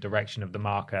opposite direction of the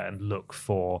marker and look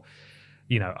for,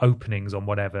 openings on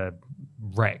whatever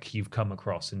wreck you've come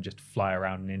across, and just fly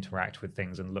around and interact with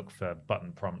things and look for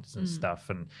button prompts and stuff.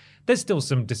 And there's still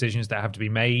some decisions that have to be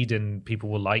made, and people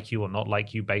will like you or not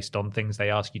like you based on things they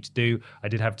ask you to do. I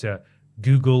did have to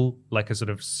Google like a sort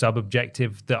of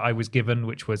sub-objective that I was given,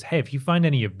 which was, hey, if you find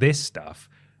any of this stuff,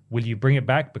 will you bring it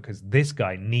back? Because this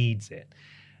guy needs it.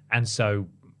 And so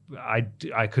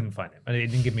I couldn't find it. And it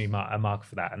didn't give me a mark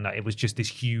for that. And it was just this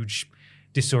huge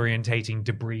disorientating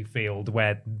debris field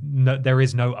where there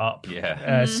is no up.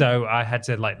 Yeah. So I had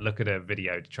to look at a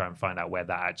video to try and find out where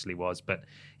that actually was. But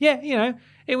yeah,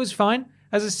 it was fine.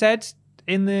 As I said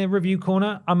in the review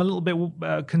corner, I'm a little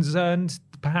bit concerned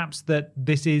perhaps that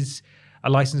this is a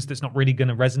license that's not really going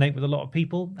to resonate with a lot of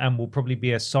people and will probably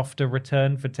be a softer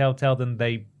return for Telltale than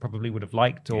they probably would have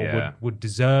liked or would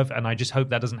deserve. And I just hope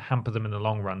that doesn't hamper them in the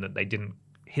long run, that they didn't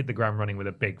hit the ground running with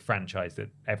a big franchise that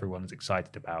everyone's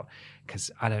excited about, because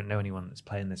I don't know anyone that's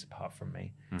playing this apart from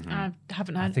me. I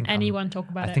haven't heard anyone talk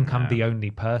about it. I think I'm the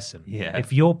only person. Yeah.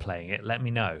 If you're playing it, let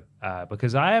me know,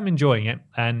 because I am enjoying it.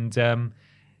 And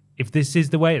if this is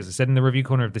the way, as I said in the review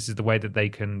corner, if this is the way that they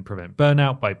can prevent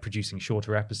burnout by producing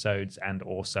shorter episodes, and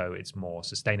also it's more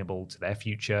sustainable to their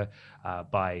future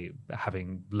by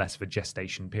having less of a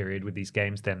gestation period with these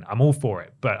games, then I'm all for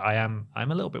it. But I'm a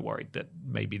little bit worried that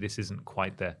maybe this isn't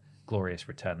quite the glorious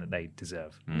return that they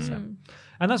deserve. So,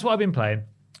 and that's what I've been playing.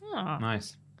 Oh.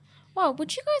 Nice. Well,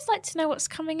 would you guys like to know what's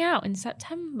coming out in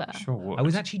September? Sure would. I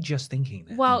was actually just thinking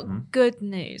that. Well, good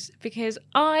news, because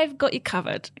I've got you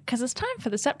covered, because it's time for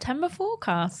the September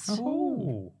forecast.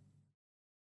 Oh.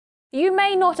 You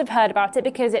may not have heard about it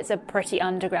because it's a pretty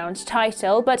underground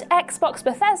title, but Xbox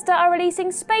Bethesda are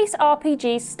releasing space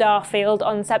RPG Starfield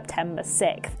on September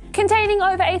 6th. Containing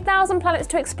over 1,000 planets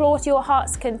to explore to your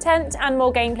heart's content and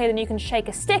more gameplay than you can shake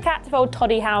a stick at if old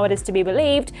Toddy Howard is to be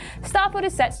believed, Starfield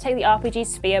is set to take the RPG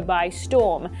sphere by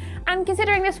storm. And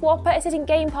considering this whopper is hitting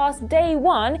Game Pass day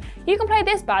one, you can play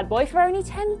this bad boy for only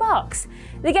 $10.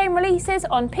 The game releases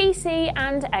on PC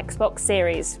and Xbox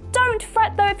Series. Don't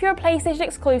fret though if you're a PlayStation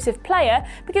exclusive player,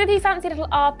 because if you fancy a little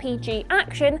RPG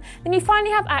action, then you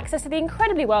finally have access to the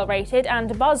incredibly well-rated and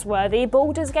buzzworthy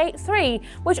Baldur's Gate 3,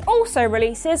 which also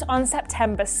releases on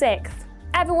September 6th.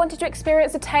 Ever wanted to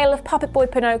experience the tale of Puppet Boy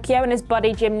Pinocchio and his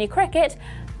buddy Jiminy Cricket,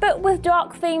 but with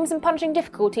dark themes and punishing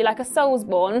difficulty like a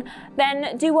Soulsborne?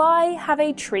 Then do I have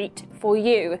a treat for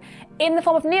you. In the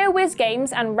form of NeoWiz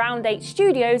Games and Round 8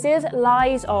 Studios'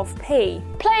 Lies of P.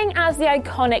 Playing as the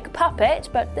iconic puppet,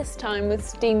 but this time with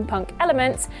steampunk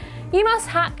elements, you must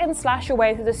hack and slash your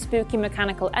way through the spooky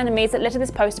mechanical enemies that litter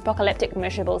this post-apocalyptic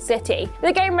miserable city.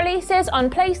 The game releases on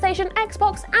PlayStation,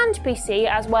 Xbox and PC,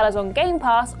 as well as on Game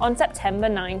Pass on September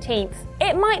 19th.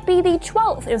 It might be the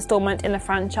 12th installment in the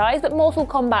franchise, but Mortal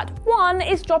Kombat 1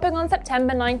 is dropping on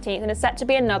September 19th and is set to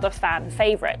be another fan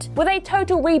favourite. With a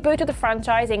total reboot of the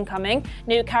franchise incoming,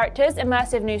 new characters,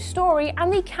 immersive new story,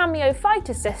 and the cameo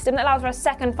fighter system that allows for a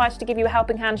second fighter to give you a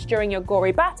helping hand during your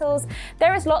gory battles,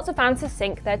 there is lots of fans to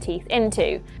sink their teeth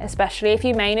into, especially if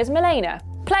you main as Milena.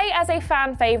 Play as a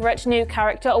fan favourite new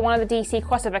character or one of the DC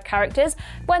crossover characters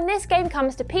when this game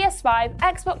comes to PS5,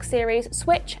 Xbox Series,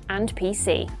 Switch and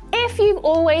PC. If you've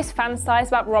always fantasized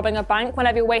about robbing a bank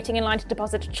whenever you're waiting in line to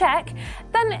deposit a cheque,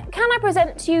 then can I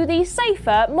present to you the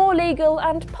safer, more legal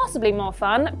and possibly more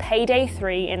fun Payday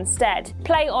 3 instead.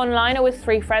 Play online or with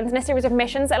 3 friends in a series of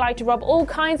missions that allow you to rob all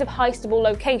kinds of heistable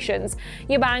locations.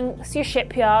 Your banks, your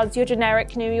shipyards, your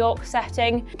generic New York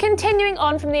setting. Continuing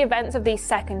on from the events of the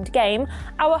second game,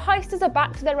 our heisters are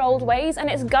back to their old ways and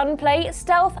it's gunplay,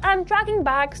 stealth and dragging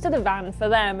bags to the van for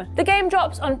them. The game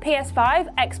drops on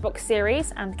PS5, Xbox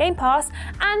Series and Game Pass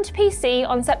and PC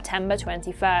on September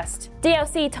 21st.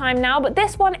 DLC time now, but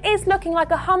this one is looking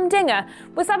like a humdinger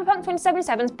with Cyberpunk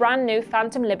 2077's brand new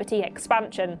Phantom Liberty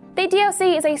expansion. The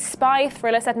DLC is a spy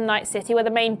thriller set in Night City where the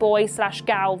main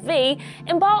boy/gal V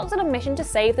embarks on a mission to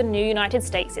save the new United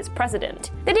States'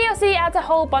 president. The DLC adds a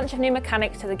whole bunch of new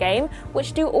mechanics to the game,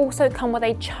 which do also come with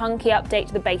a chunky update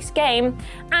to the base game,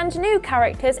 and new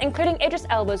characters including Idris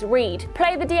Elba's Reed.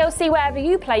 Play the DLC wherever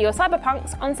you play your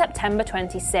Cyberpunks on September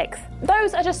 26th.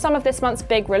 Those are just some of this month's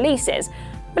big releases.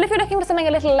 But if you're looking for something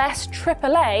a little less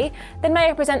AAA, then may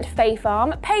I present Fae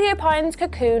Farm, Paleo Pines,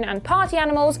 Cocoon and Party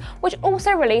Animals, which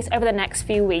also release over the next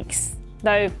few weeks.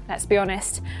 Though, let's be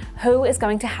honest, who is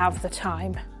going to have the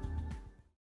time?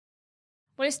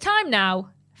 Well, it's time now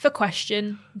for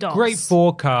Question Dos. Great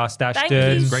forecast, Ashton.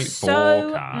 Thank you Great so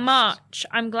forecast. much.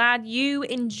 I'm glad you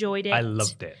enjoyed it. I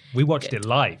loved it. We watched it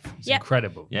live. It's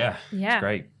incredible. Yeah, Yeah. it's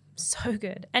great. So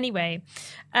good. Anyway,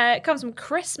 it comes from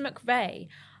Chris McVeigh.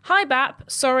 Hi, BAP.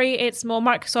 Sorry, it's more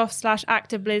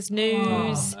Microsoft/ActiBliz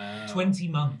news. 20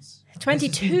 months.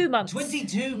 22 months.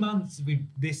 22 months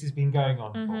this has been going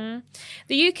on for.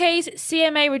 The UK's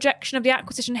CMA rejection of the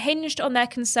acquisition hinged on their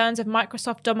concerns of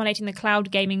Microsoft dominating the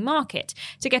cloud gaming market.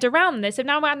 To get around this, they've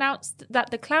now announced that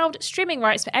the cloud streaming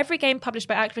rights for every game published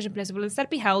by Activision Blizzard will instead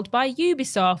be held by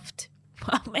Ubisoft.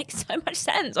 Well, makes so much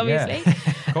sense, obviously. Yeah,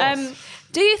 of course.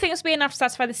 Do you think this will be enough to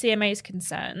satisfy the CMA's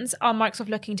concerns? Are Microsoft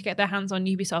looking to get their hands on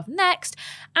Ubisoft next?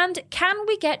 And can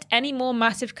we get any more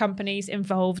massive companies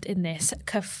involved in this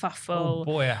kerfuffle? Oh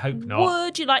boy, I hope not.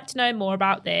 Would you like to know more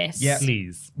about this? Yeah.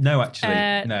 Please. No,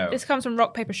 actually, no. This comes from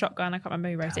Rock, Paper, Shotgun. I can't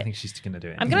remember who wrote I it. think she's going to do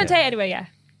it. I'm going to tell you anyway, yeah.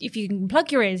 if you can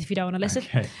plug your ears if you don't want to listen.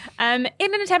 Okay.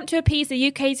 In an attempt to appease the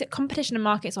UK's Competition and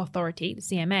Markets Authority, the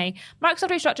CMA, Microsoft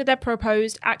restructured their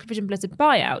proposed Activision Blizzard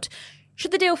buyout.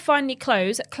 Should the deal finally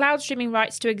close, cloud streaming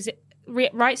rights to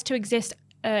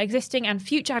existing and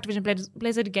future Activision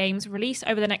Blizzard games released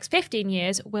over the next 15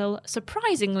 years will,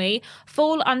 surprisingly,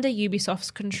 fall under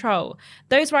Ubisoft's control.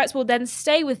 Those rights will then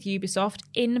stay with Ubisoft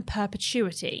in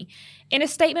perpetuity. In a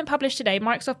statement published today,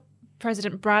 Microsoft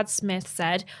President Brad Smith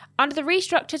said, under the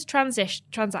restructured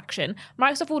transaction,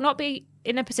 Microsoft will not be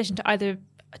in a position to either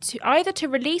to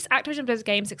release Activision Blizzard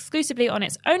games exclusively on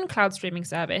its own cloud streaming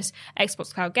service,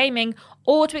 Xbox Cloud Gaming,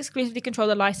 or to exclusively control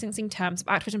the licensing terms of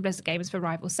Activision Blizzard games for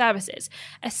rival services.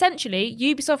 Essentially,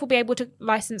 Ubisoft will be able to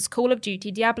license Call of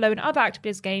Duty, Diablo, and other Activision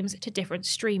Blizzard games to different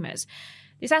streamers.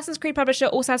 The Assassin's Creed publisher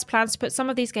also has plans to put some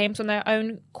of these games on their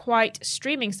own quiet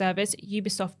streaming service,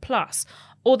 Ubisoft Plus,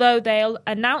 although they'll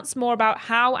announce more about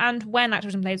how and when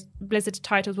Activision Blizzard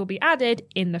titles will be added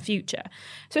in the future.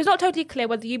 So it's not totally clear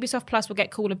whether Ubisoft Plus will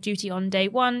get Call of Duty on day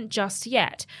one just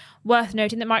yet. Worth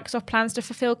noting that Microsoft plans to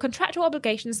fulfill contractual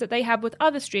obligations that they have with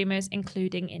other streamers,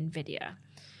 including Nvidia.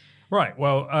 Right.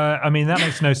 Well, I mean, that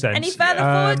makes no sense. Any further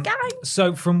forward, guys?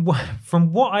 So from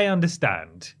what I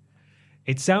understand,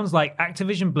 it sounds like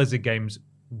Activision Blizzard games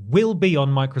will be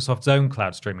on Microsoft's own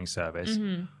cloud streaming service,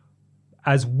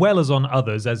 as well as on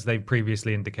others, as they've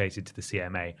previously indicated to the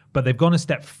CMA. But they've gone a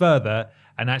step further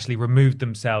and actually removed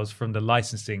themselves from the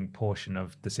licensing portion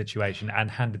of the situation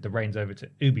and handed the reins over to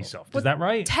Ubisoft. Is that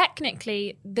right?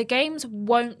 Technically, the games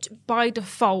won't by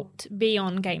default be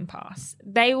on Game Pass.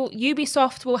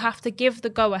 Ubisoft will have to give the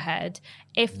go-ahead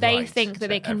if they think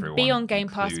that it can be on Game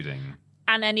Pass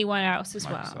and anyone else as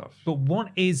well. But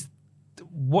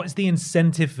what's the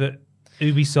incentive for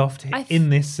Ubisoft in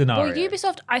this scenario? Well,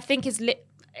 Ubisoft, I think, is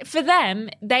for them.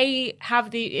 They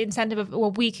have the incentive of,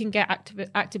 well, we can get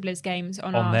ActiBliz games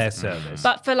on their service.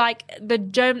 But for like the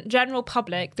general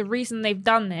public, the reason they've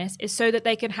done this is so that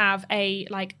they can have a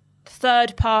like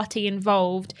third party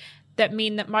involved. That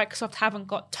mean that Microsoft haven't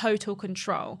got total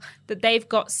control. That they've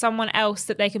got someone else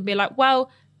that they can be like, well,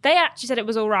 they actually said it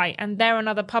was all right, and they're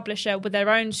another publisher with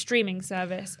their own streaming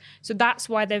service. So that's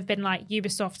why they've been like,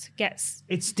 Ubisoft gets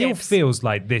It still feels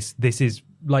like this is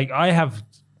like I have...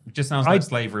 It just sounds like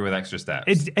slavery with extra steps.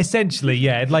 It's essentially,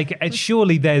 yeah. Like,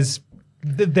 surely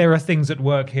there are things at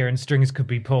work here and strings could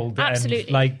be pulled.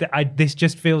 Absolutely. And like, this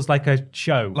just feels like a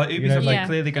show. Like Ubisoft are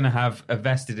clearly going to have a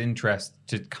vested interest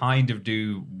to kind of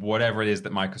do whatever it is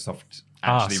that Microsoft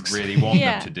actually really want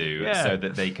them to do so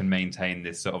that they can maintain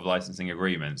this sort of licensing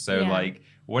agreement. So like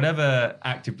whatever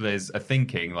ActiBliz are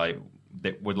thinking like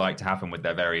that would like to happen with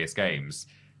their various games,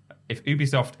 if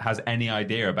Ubisoft has any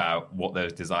idea about what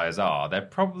those desires are, they're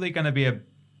probably going to be a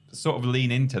sort of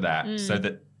lean into that so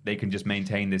that they can just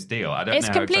maintain this deal. I don't know. It's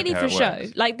completely for show.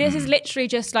 Like this is literally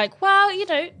just like, well, you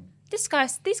know, these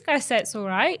guys say it's all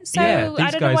right. So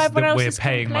I don't know why everyone else is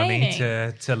paying complaining.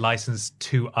 money to license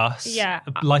to us. Yeah.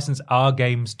 License our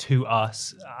games to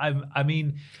us. I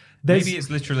mean, maybe it's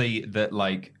literally that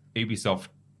like Ubisoft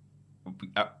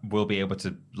will be able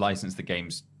to license the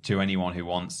games to anyone who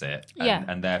wants it.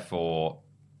 And therefore,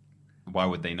 why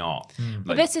would they not?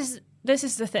 But this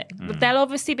is the thing. They'll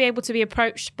obviously be able to be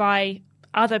approached by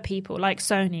other people like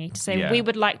Sony to say, we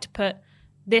would like to put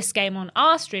this game on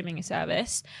our streaming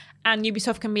service. And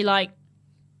Ubisoft can be like,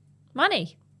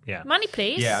 money. Yeah. Money,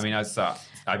 please. Yeah, I mean,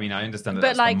 I understand that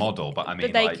that's the model, but I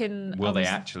mean, will they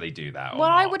actually do that? Well,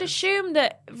 I would assume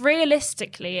that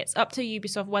realistically, it's up to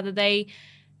Ubisoft whether they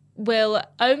will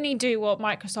only do what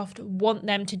Microsoft want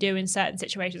them to do in certain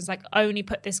situations, like only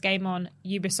put this game on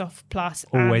Ubisoft Plus.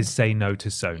 Always say no to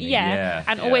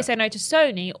Sony. Always say no to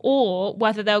Sony, or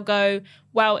whether they'll go,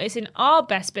 well, it's in our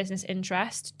best business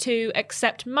interest to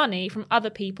accept money from other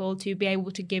people to be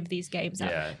able to give these games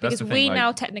out. Because we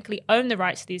now technically own the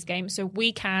rights to these games, so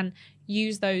we can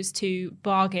use those to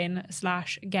bargain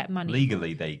 / get money.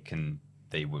 Legally,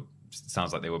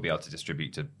 sounds like they will be able to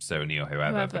distribute to Sony or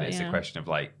whoever but it's a question of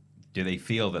like, do they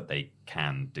feel that they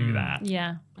can do that?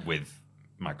 With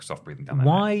Microsoft breathing down their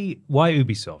neck? Why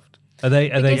Ubisoft? Are they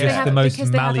just the most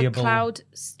malleable? They have a cloud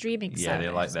streaming service. Yeah, they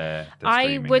like their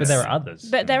streaming. But there are others.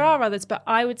 But there are others. But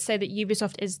I would say that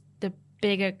Ubisoft is the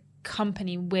bigger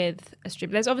company with a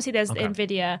stream. There's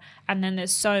Nvidia, and then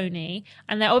there's Sony,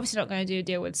 and they're obviously not going to do a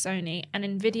deal with Sony. And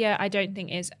Nvidia, I don't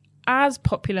think is as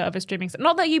popular of a streaming service.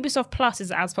 Not that Ubisoft Plus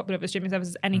is as popular of a streaming service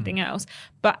as anything else,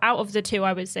 but out of the two,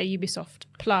 I would say Ubisoft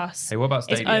Plus what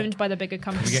about is owned by the bigger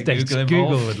company. Can we get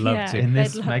Google would love to. In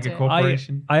this mega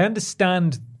corporation? I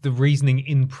understand the reasoning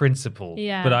in principle,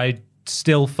 but I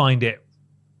still find it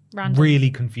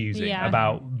really confusing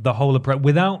about the whole approach.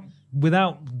 Without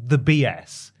the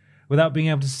BS, without being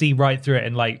able to see right through it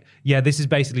and like, this is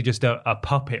basically just a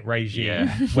puppet regime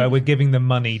where we're giving them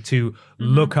money to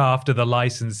look after the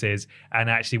licenses and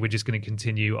actually we're just going to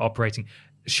continue operating.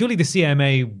 Surely the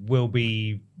CMA will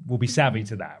be savvy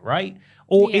to that, right?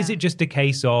 Or is it just a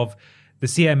case of the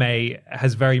CMA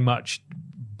has very much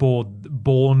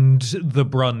borne the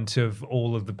brunt of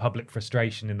all of the public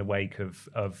frustration in the wake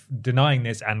of denying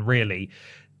this, and really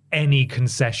any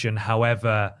concession,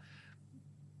 however,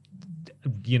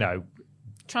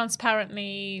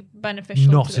 transparently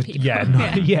beneficial to the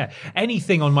people.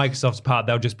 Anything on Microsoft's part,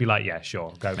 they'll just be like, yeah,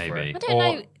 sure, go for it. I don't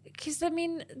know. Because, I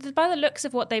mean, by the looks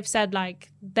of what they've said, like,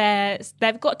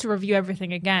 they've got to review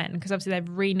everything again because obviously they've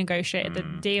renegotiated the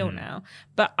deal now.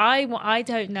 But I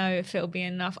don't know if it'll be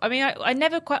enough. I mean, I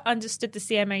never quite understood the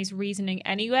CMA's reasoning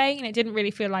anyway, and it didn't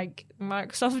really feel like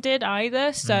Microsoft did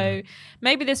either. So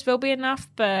maybe this will be enough,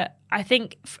 but I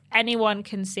think anyone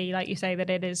can see, like you say, that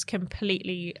it is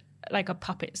completely like a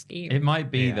puppet scheme. It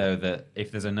might be, though, that if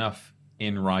there's enough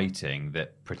in writing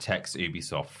that protects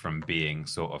Ubisoft from being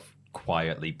sort of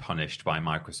quietly punished by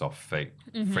Microsoft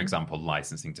for example,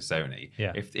 licensing to Sony.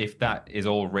 Yeah. If that is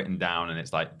all written down and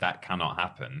it's like that cannot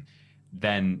happen,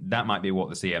 then that might be what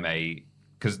the CMA.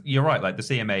 Because you're right, like the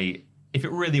CMA, if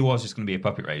it really was just going to be a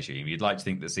puppet regime, you'd like to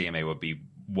think the CMA would be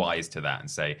wise to that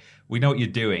and say, we know what you're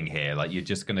doing here. Like you're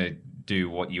just going to do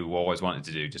what you always wanted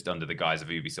to do, just under the guise of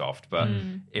Ubisoft. But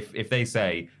if they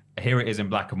say, here it is in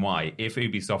black and white, if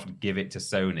Ubisoft give it to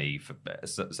Sony for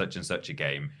such and such a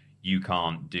game, you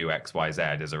can't do X, Y, Z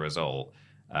as a result,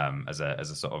 as a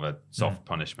sort of a soft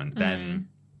punishment, then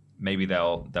maybe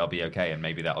they'll be okay, and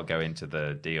maybe that'll go into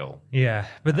the deal. Yeah,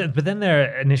 but then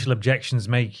their initial objections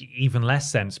make even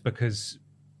less sense, because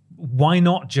why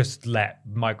not just let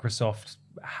Microsoft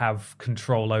have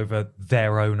control over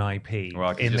their own IP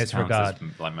in this regard?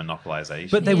 Like monopolization.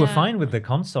 But they were fine with the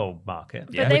console market,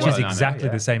 which is exactly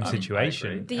the same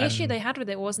situation. The issue they had with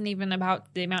it wasn't even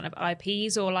about the amount of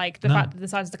IPs or like the fact that the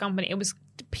size of the company. It was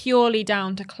purely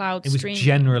down to cloud streaming. It was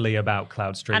generally about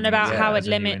cloud streaming. And about how it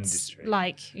limits,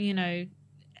 like,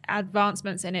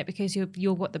 advancements in it, because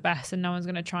you've got the best and no one's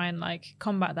going to try and like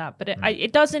combat that. But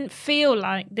it doesn't feel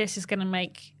like this is going to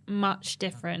make much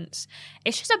difference.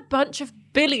 It's just a bunch of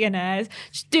billionaires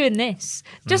just doing this,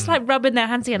 just like rubbing their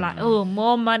hands together, like, oh,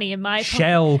 more money in my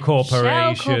shell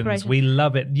corporations. We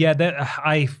love it. Yeah,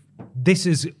 this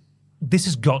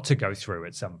has got to go through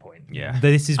at some point. Yeah,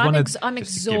 this is I'm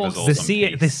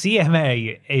exhausted. The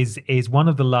CMA is one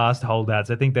of the last holdouts.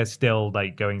 I think they're still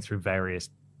like going through various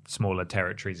smaller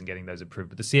territories and getting those approved,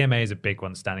 but the CMA is a big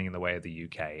one standing in the way of the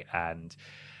UK, and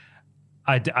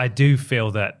I do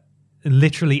feel that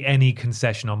literally any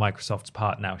concession on Microsoft's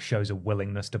part now shows a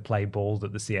willingness to play ball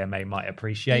that the CMA might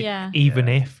appreciate, even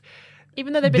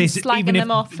though they've been slagging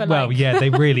them off for they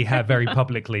really have very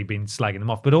publicly been slagging them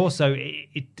off, but also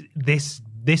this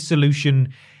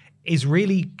solution is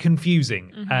really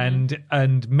confusing,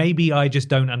 and maybe I just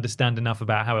don't understand enough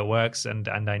about how it works, and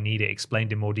I need it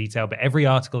explained in more detail. But every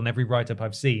article and every write-up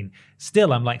I've seen,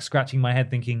 still I'm like scratching my head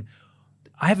thinking,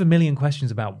 I have a million questions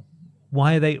about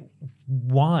why are they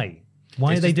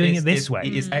doing it this way?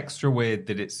 It is extra weird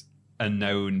that it's a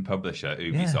known publisher,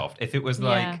 Ubisoft. If it was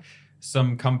like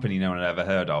some company no one had ever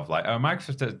heard of, like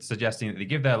Microsoft are suggesting that they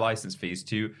give their license fees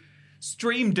to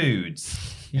Stream Dudes,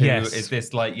 who is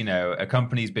this like, a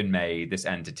company's been made, this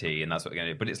entity, and that's what they're going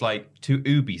to do. But it's like to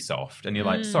Ubisoft, and you're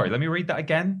like, sorry, let me read that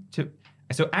again.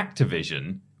 So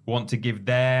Activision want to give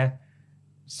their,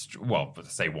 well,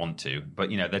 say want to,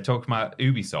 but they're talking about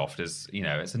Ubisoft as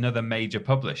it's another major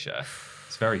publisher.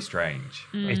 It's very strange.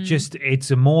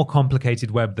 It's a more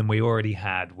complicated web than we already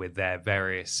had with their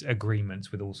various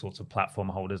agreements with all sorts of platform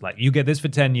holders. Like, you get this for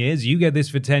 10 years, you get this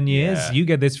for 10 years, you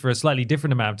get this for a slightly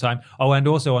different amount of time. Oh, and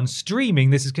also on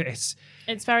streaming, it's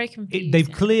very confusing. They've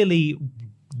clearly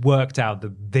worked out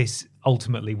that this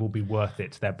ultimately will be worth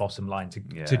it to their bottom line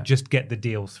to just get the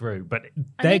deal through. But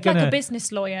they're like a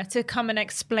business lawyer to come and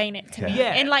explain it to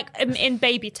me in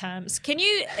baby terms. Can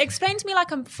you explain to me,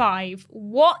 like I'm 5,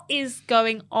 what is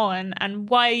going on and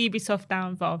why are Ubisoft now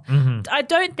involved? I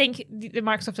don't think the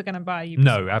Microsoft are going to buy Ubisoft.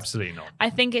 No, absolutely not.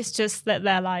 I think it's just that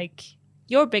they're like,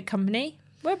 you're a big company.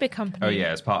 We're a big company. Oh, yeah,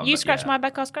 as part of you scratch my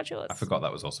back, I'll scratch yours. I forgot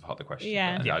that was also part of the question.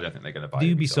 Yeah. I don't think they're going to buy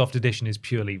the Ubisoft edition is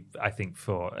purely, I think,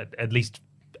 for at least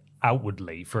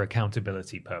outwardly for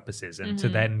accountability purposes, and to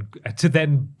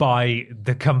then buy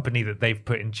the company that they've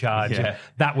put in charge.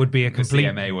 That would be a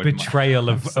complete betrayal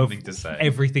of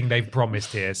everything they've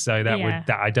promised here. So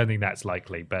I don't think that's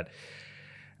likely, but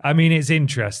I mean, it's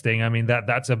interesting. I mean,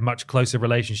 that's a much closer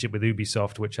relationship with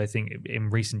Ubisoft, which I think in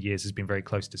recent years has been very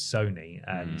close to Sony,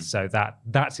 and so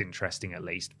that's interesting at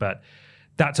least. But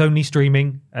that's only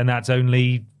streaming, and that's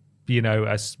only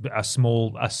a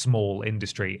small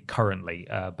industry currently.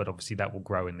 But obviously that will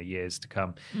grow in the years to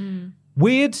come.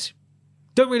 Weird.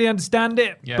 Don't really understand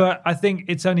it, but I think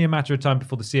it's only a matter of time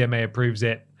before the CMA approves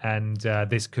it, and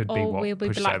this could be what we'll be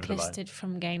pushes over the line. blacklisted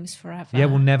from games forever. Yeah,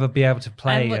 we'll never be able to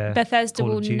play. And Bethesda Call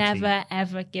will of Duty. never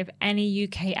ever give any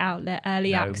UK outlet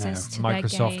early access to their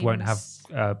games. Microsoft won't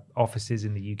have offices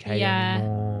in the UK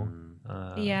anymore.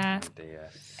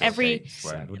 Every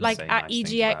at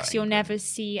EGX, you'll never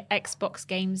see Xbox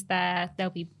games there. They'll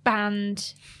be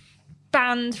banned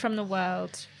from the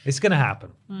world. It's going to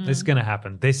happen. It's going to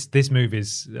happen. This move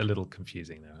is a little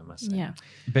confusing, though, I must say. Yeah.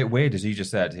 A bit weird, as you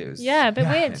just said. It was, a bit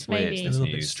weird, it's maybe. Weird, A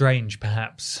little bit strange,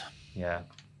 perhaps. Yeah.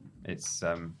 It's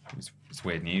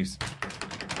weird news.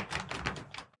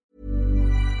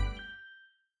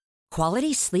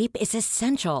 Quality sleep is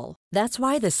essential. That's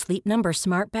why the Sleep Number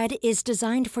Smart Bed is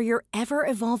designed for your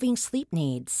ever-evolving sleep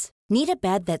needs. Need a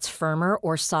bed that's firmer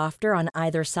or softer on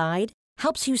either side?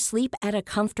 Helps you sleep at a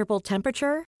comfortable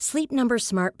temperature? Sleep Number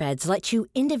Smart Beds let you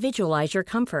individualize your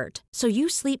comfort, so you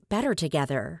sleep better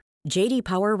together. J.D.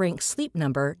 Power ranks Sleep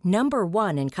Number number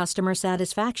 1 in customer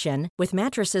satisfaction with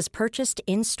mattresses purchased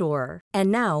in-store.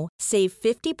 And now, save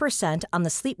 50% on the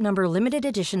Sleep Number Limited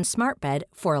Edition Smart Bed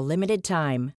for a limited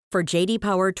time. For J.D.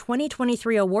 Power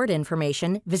 2023 award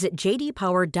information, visit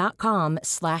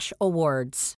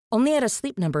jdpower.com/awards. Only at a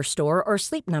Sleep Number store or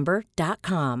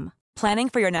sleepnumber.com. Planning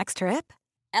for your next trip?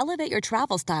 Elevate your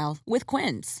travel style with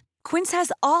Quince. Quince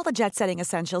has all the jet-setting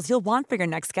essentials you'll want for your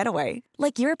next getaway,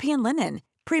 like European linen,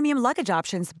 premium luggage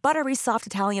options, buttery soft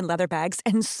Italian leather bags,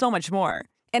 and so much more.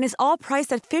 And is all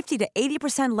priced at 50 to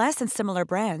 80% less than similar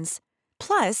brands.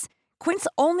 Plus, Quince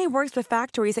only works with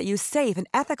factories that use safe and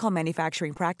ethical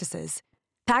manufacturing practices.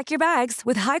 Pack your bags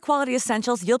with high-quality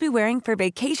essentials you'll be wearing for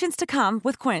vacations to come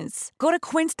with Quince. Go to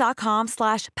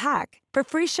quince.com/pack for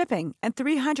free shipping and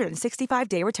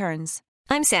 365-day returns.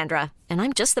 I'm Sandra, and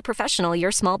I'm just the professional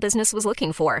your small business was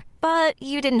looking for. But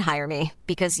you didn't hire me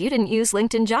because you didn't use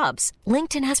LinkedIn Jobs.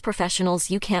 LinkedIn has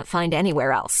professionals you can't find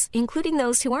anywhere else, including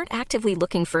those who aren't actively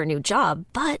looking for a new job,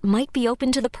 but might be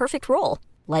open to the perfect role,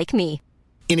 like me.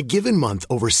 In a given month,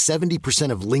 over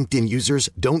 70% of LinkedIn users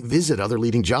don't visit other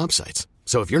leading job sites.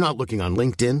 So if you're not looking on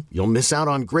LinkedIn, you'll miss out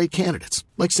on great candidates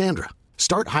like Sandra.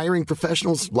 Start hiring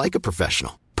professionals like a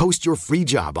professional. Post your free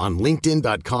job on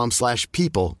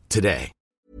linkedin.com/people today.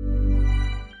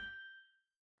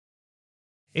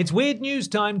 It's weird news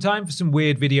time for some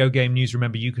weird video game news.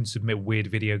 Remember, you can submit weird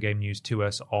video game news to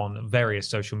us on various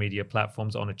social media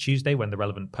platforms on a Tuesday when the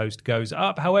relevant post goes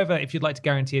up. However, if you'd like to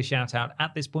guarantee a shout out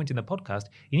at this point in the podcast,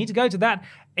 you need to go to that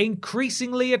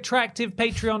increasingly attractive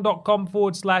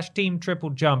patreon.com/Team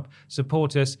TripleJump.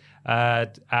 Support us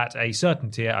at a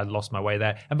certain tier. I lost my way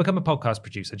there. And become a podcast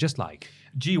producer, just like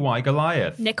GY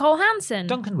Goliath, Nicole Hansen,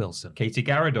 Duncan Wilson, Katie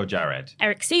Garrett or Jared,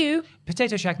 Eric Siu,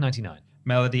 Potato Shack 99,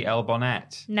 Melody L.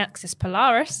 Bonnet, Nexus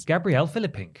Polaris, Gabrielle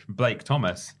Philippink, Blake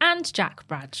Thomas, and Jack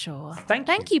Bradshaw.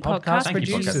 Thank you, podcast Thank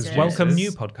you, producers. podcast Welcome, producers.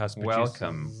 new podcast producers.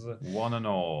 Welcome, one and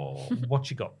all.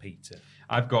 What you got, Peter?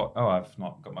 I've not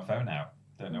got my phone out.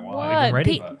 Don't know why. What? even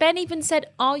ready, but- Ben even said,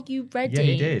 "Are you ready?" Yeah,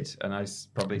 he did, and I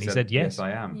probably And he said, said yes.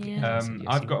 I am. Yeah. Yes,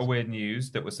 I've he got a was. weird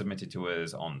news that was submitted to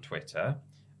us on Twitter,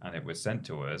 and it was sent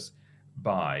to us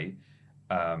by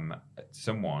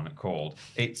someone called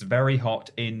 "It's Very Hot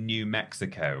in New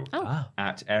Mexico"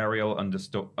 at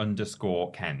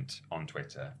Ariel_Kent on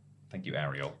Twitter. Thank you,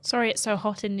 Ariel. Sorry, it's so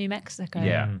hot in New Mexico.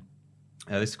 Yeah.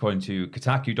 This is according to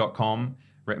Kotaku.com,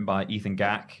 written by Ethan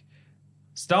Gack.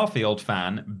 Starfield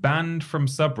fan banned from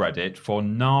subreddit for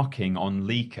narking on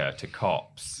leaker to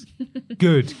cops.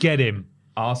 Good, get him.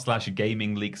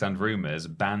 r/gaming leaks and rumors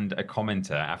banned a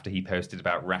commenter after he posted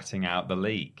about ratting out the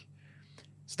leak.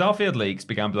 Starfield leaks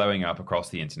began blowing up across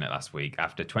the internet last week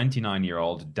after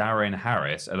 29-year-old Darren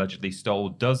Harris allegedly stole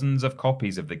dozens of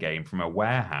copies of the game from a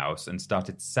warehouse and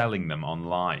started selling them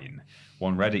online.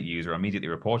 One Reddit user immediately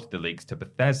reported the leaks to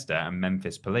Bethesda and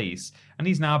Memphis police, and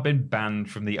he's now been banned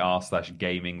from the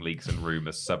r/gaming leaks and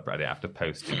rumors subreddit after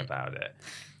posting about it.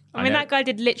 I mean, that guy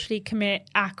did literally commit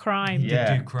a crime.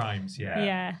 Yeah. Do crimes,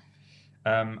 Yeah.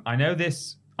 I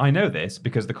know this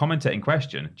because the commenter in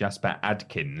question, Jasper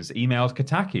Adkins, emailed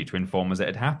Kotaku to inform us it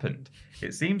had happened.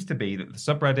 It seems to be that the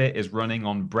subreddit is running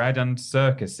on bread and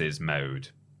circuses mode.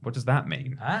 What does that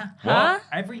mean? Huh?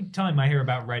 Every time I hear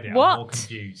about Reddit, What? I'm more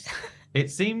confused.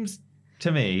 It seems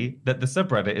to me that the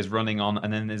subreddit is running on,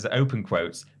 and then there's open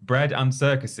quotes, bread and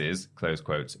circuses, close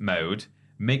quotes, mode,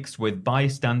 mixed with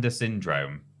bystander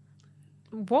syndrome.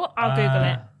 What? I'll Google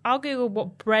it. I'll Google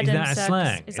what bread Is and that a circus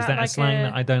slang? Is that a like slang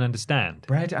that I don't understand?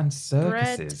 Bread and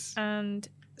bread circuses. and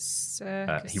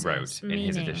Circuses, he wrote in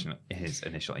meaning his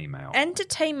initial email.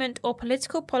 Entertainment or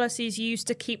political policies used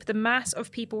to keep the mass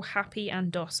of people happy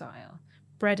and docile.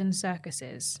 Bread and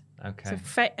circuses. Okay.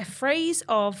 So a phrase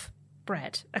of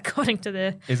bread, according to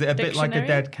the Is it a bit like a dictionary.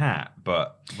 dead cat,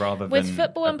 but rather With than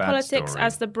football a and bad politics story?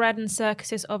 as the bread and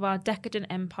circuses of our decadent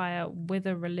empire with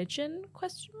a religion?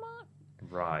 Question mark.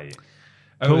 Right.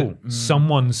 Cool.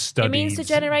 Someone studied means to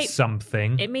generate-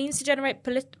 something. It means to generate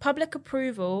public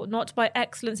approval, not by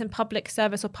excellence in public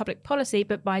service or public policy,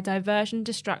 but by diversion,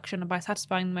 distraction, and by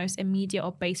satisfying the most immediate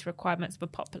or base requirements of a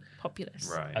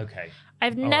populace. Right. Okay.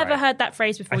 I've never heard that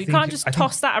phrase before. You can't just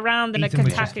toss that around in a Ethan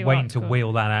was just Kotaku waiting article. to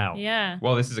wheel that out. Yeah.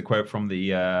 Well, this is a quote from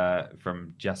the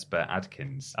from Jasper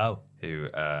Adkins, Oh. who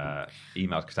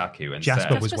emailed Kotaku and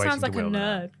Jasper said, was waiting sounds like to a wheel that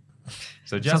nerd. out.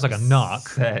 So Sounds like a Jasper narc.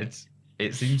 said,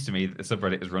 it seems to me that the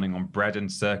subreddit is running on bread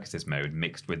and circuses mode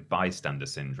mixed with bystander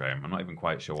syndrome. I'm not even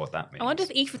quite sure what that means. I wonder if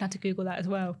Ethan had to Google that as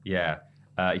well. Yeah.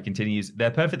 He continues,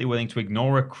 they're perfectly willing to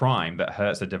ignore a crime that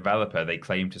hurts a developer they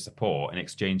claim to support in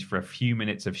exchange for a few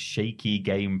minutes of shaky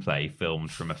gameplay filmed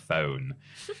from a phone.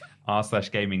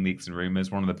 r/gaming leaks and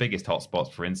rumors, one of the biggest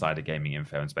hotspots for insider gaming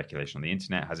info and speculation on the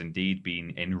internet, has indeed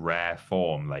been in rare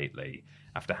form lately.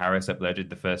 After Harris uploaded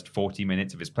the first 40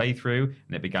 minutes of his playthrough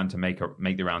and it began to make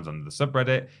the rounds on the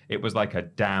subreddit, it was like a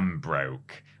dam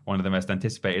broke. One of the most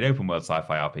anticipated open-world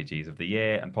sci-fi RPGs of the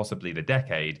year and possibly the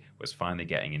decade was finally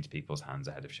getting into people's hands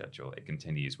ahead of schedule. It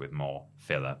continues with more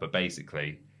filler, but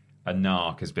basically, a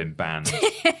narc has been banned.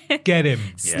 Get him.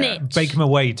 Snitch. Bake him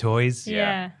away, toys.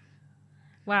 Yeah.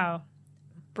 Wow.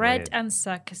 Bread Weird. and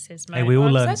circuses, mate. Hey, we all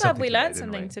I'm learned so glad something we today, learned didn't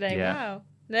something we? today. Yeah. Wow.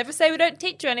 Never say we don't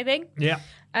teach you anything. Yeah.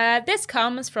 This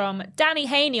comes from Danny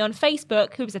Haney on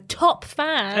Facebook, who's a top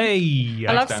fan. Hey.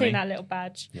 I love Danny. seeing that little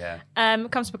badge. Yeah.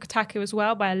 Comes from Kotaku as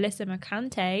well by Alyssa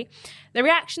Mercante. The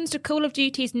reactions to Call of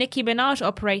Duty's Nicki Minaj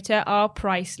operator are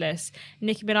priceless.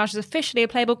 Nicki Minaj is officially a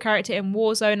playable character in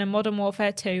Warzone and Modern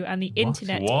Warfare 2, and the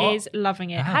internet What? is loving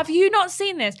it. How? Have you not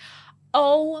seen this?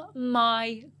 Oh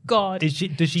my god! Does she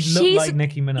look She's- like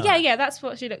Nicki Minaj? Yeah, that's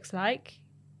what she looks like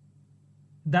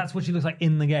That's what she looks like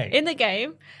in the game. in the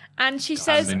game. And she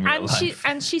says, in real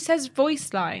and she life. says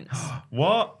voice lines.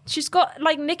 What? She's got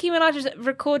like Nicki Minaj has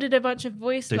recorded a bunch of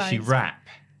voice Does lines. she rap?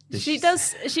 She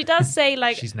does say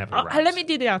like She's never oh, rapped. let me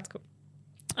do the article.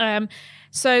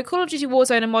 So Call of Duty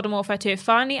Warzone and Modern Warfare 2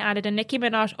 finally added a Nicki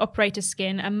Minaj operator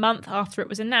skin a month after it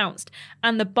was announced,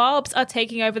 and the Barbs are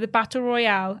taking over the Battle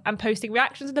Royale and posting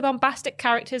reactions to the bombastic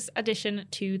characters addition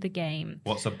to the game.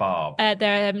 What's a barb?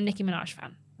 They're a Nicki Minaj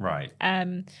fan. Right.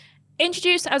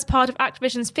 Introduced as part of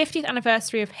Activision's 50th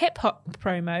anniversary of hip hop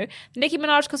promo, the Nicki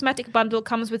Minaj cosmetic bundle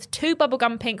comes with 2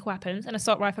 bubblegum pink weapons, an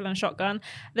assault rifle and a shotgun,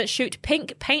 that shoot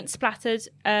pink paint splattered,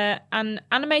 an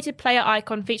animated player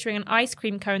icon featuring an ice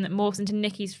cream cone that morphs into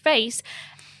Nicki's face,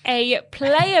 a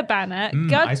player banner,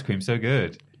 Ice cream, so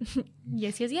good.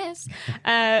 yes,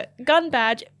 gun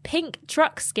badge, pink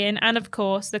truck skin, and of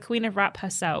course, the Queen of Rap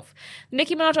herself. The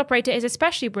Nicki Minaj operator is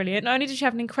especially brilliant. Not only does she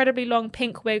have an incredibly long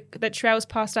pink wig that trails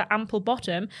past her ample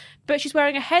bottom, but she's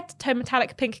wearing a head-to-toe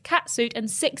metallic pink catsuit and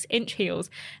 6-inch heels.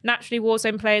 Naturally,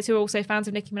 Warzone players who are also fans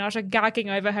of Nicki Minaj are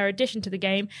gagging over her addition to the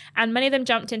game, and many of them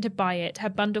jumped in to buy it. Her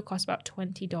bundle cost about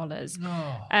 $20.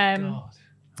 Oh, God.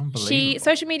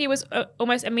 Social media was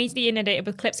almost immediately inundated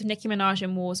with clips of Nicki Minaj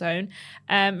in Warzone,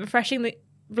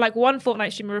 one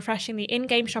Fortnite streamer refreshing the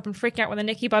in-game shop and freaking out when the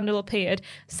Nicki bundle appeared.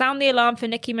 Sound the alarm for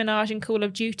Nicki Minaj in Call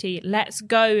of Duty. Let's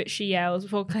go, she yells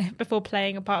before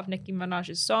playing a part of Nicki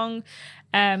Minaj's song.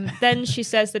 Then she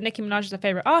says that Nicki Minaj is her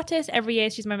favourite artist. Every year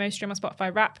she's my most streamed on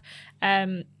Spotify rap.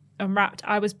 Unwrapped.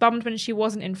 I was bummed when she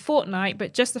wasn't in Fortnite,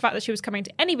 but just the fact that she was coming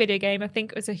to any video game, I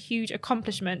think was a huge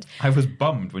accomplishment. I was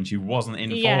bummed when she wasn't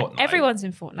in Fortnite. Everyone's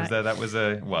in Fortnite. That was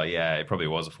it probably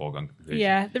was a foregone conclusion.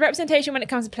 Yeah, the representation when it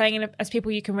comes to playing as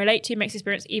people you can relate to makes the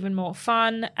experience even more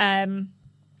fun.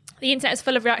 The internet is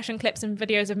full of reaction clips and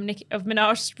videos of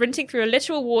Minaj sprinting through a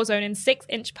literal war zone in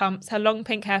 6-inch pumps, her long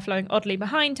pink hair flowing oddly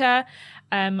behind her.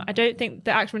 I don't think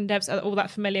the Activision devs are all that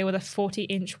familiar with a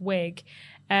 40-inch wig.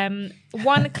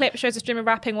 One clip shows a streamer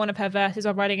rapping one of her verses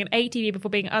while riding an ATV before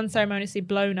being unceremoniously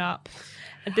blown up.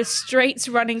 The straights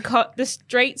ruining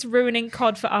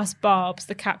COD for us barbs,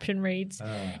 the caption reads.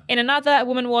 In another, a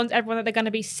woman warns everyone that they're going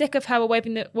to be sick of her while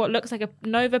waving what looks like a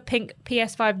Nova pink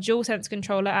PS5 DualSense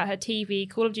controller at her TV,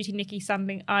 Call of Duty Nicki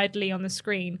standing idly on the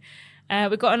screen.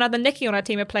 We've got another Nicki on our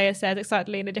team, a player says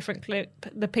excitedly in a different clip,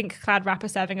 the pink-clad rapper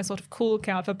serving a sort of cool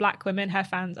card for black women, her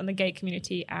fans, and the gay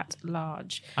community at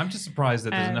large. I'm just surprised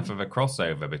that there's enough of a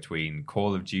crossover between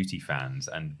Call of Duty fans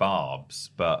and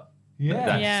Barbs, but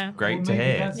that's great to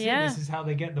hear. This is how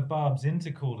they get the Barbs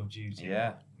into Call of Duty.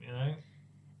 Yeah. You know?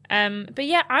 But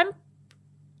yeah,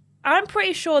 I'm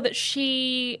pretty sure that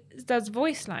she does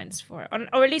voice lines for it,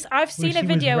 or at least I've seen a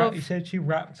video of. You said she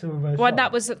rapped some of her Well, songs.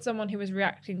 that was someone who was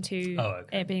reacting to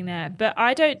it being there, but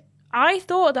I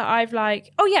thought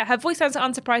that her voice lines are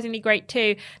unsurprisingly great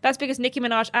too. That's because Nicki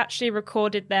Minaj actually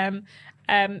recorded them.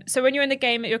 So when you're in the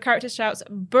game, your character shouts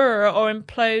 "brr" or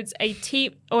implores a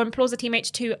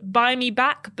teammate to "buy me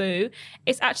back, boo."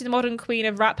 It's actually the modern queen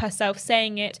of rap herself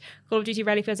saying it. Call of Duty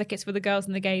rarely feels like it's for the girls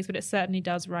and the gays, but it certainly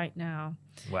does right now.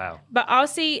 Wow. But I'll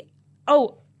see.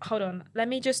 Oh, hold on. Let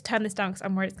me just turn this down because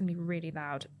I'm worried it's going to be really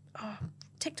loud. Oh,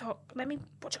 TikTok. Let me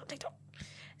watch it on TikTok.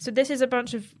 So this is a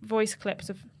bunch of voice clips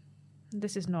of.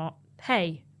 This is not.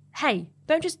 Hey,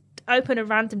 don't just open a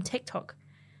random TikTok.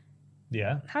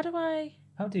 Yeah. How do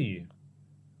you?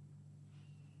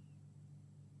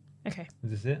 Okay. Is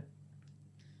this it?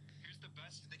 Here's the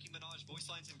best Nicki Minaj voice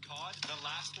lines in COD. The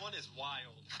last one is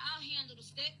wild. I'll handle the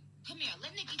stick. Come here,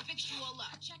 let Nicki fix you all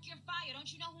up. Check your fire.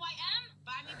 Don't you know who I am?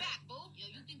 Buy me back, boo. Yo,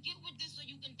 you can get with this or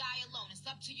you can die alone. It's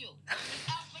up to you. It's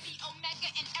Alpha, the Omega,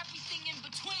 and everything in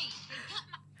between.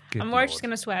 Good I'm Lord. just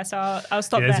going to swear, so I'll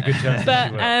stop Yeah, there. there's a good chance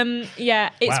But that you will.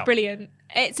 it's Wow. brilliant.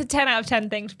 It's a 10 out of 10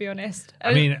 thing, to be honest.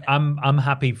 I mean, I'm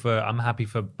happy for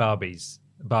Barb's.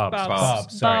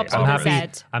 Sorry,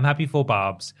 I'm happy for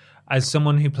Barb's. As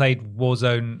someone who played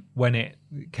Warzone when it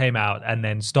came out and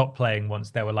then stopped playing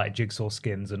once there were like jigsaw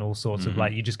skins and all sorts of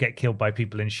like you just get killed by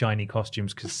people in shiny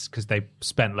costumes because they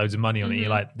spent loads of money on it. You're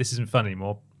like, this isn't fun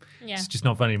anymore. Yeah. It's just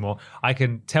not fun anymore. I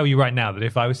can tell you right now that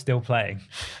if I was still playing,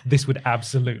 this would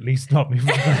absolutely stop me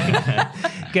from playing.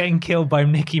 Getting killed by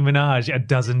Nicki Minaj a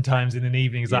dozen times in an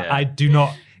evening is like, I do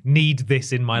not need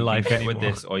this in my life anymore. With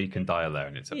this, or you can die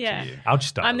alone. It's up to you. I'll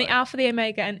just die I'm alone. the Alpha, the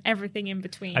Omega, and everything in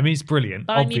between. I mean, it's brilliant,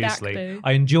 Buy me back, obviously. boo.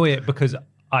 I enjoy it because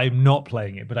I'm not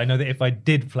playing it, but I know that if I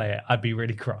did play it, I'd be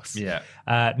really cross. Yeah.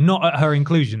 Not at her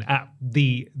inclusion, at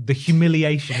the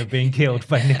humiliation of being killed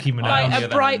by Nicki Minaj. Like on the a other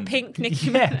bright hand- pink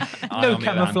Nicki Yeah. Minaj. I, No on the other hand,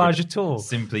 camouflage would at all.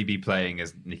 Simply be playing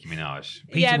as Nicki Minaj.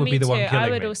 Peter would me be the too. one killing I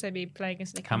would me. also be playing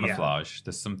as Nicki Minaj. Camouflage.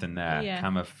 There's something there. Yeah.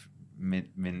 Camouflage.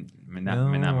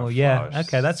 yeah.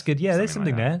 Okay, that's good. Yeah, there's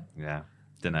something like that. Yeah.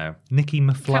 Don't know. Nicki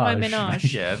Camo Minaj.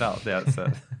 Minaj. Yeah,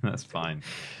 that's fine.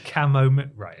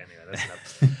 Right, anyway,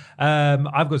 that's enough.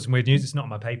 I've got some weird news. It's not on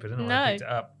my paper. I don't know why I picked it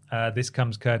up. This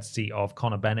comes courtesy of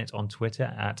Connor Bennett on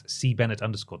Twitter at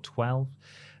cbennett_12.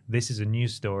 This is a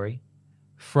news story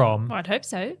from... Well, I'd hope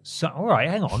so. All right,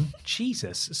 hang on.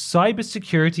 Jesus.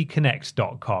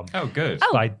 Cybersecurityconnect.com. Oh, good.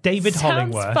 By David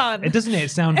sounds Hollingworth. fun. Doesn't it?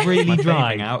 It sounds really My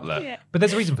dry. favourite outlet. Yeah. But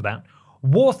there's a reason for that.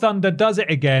 War Thunder does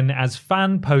it again as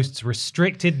fan posts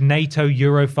restricted NATO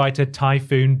Eurofighter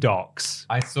Typhoon docks.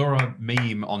 I saw a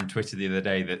meme on Twitter the other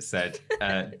day that said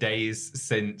days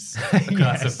since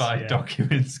classified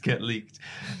documents get leaked,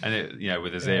 and it,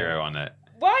 with a zero on it.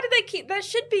 Why do they keep... There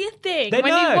should be a thing They're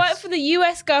when nerds. you work for the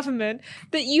US government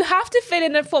that you have to fill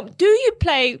in a form. Do you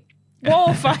play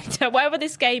Warfighter, whatever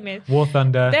this game is? War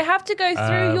Thunder. They have to go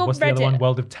through your what's Reddit. the other one?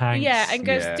 World of Tanks. Yeah, and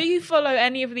goes, Yeah. do you follow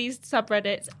any of these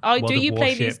subreddits? World Do of you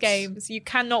play these Warships. games? You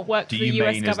cannot work Do for the you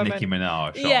US main as government. Nicki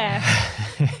Minaj? Yeah.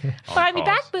 on Buy me COD?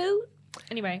 back, boo.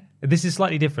 Anyway. This is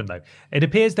slightly different, though. It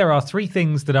appears there are three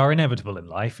things that are inevitable in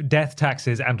life: death,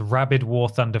 taxes, and rabid War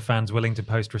Thunder fans willing to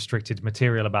post restricted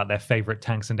material about their favourite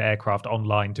tanks and aircraft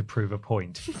online to prove a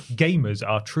point. Gamers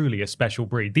are truly a special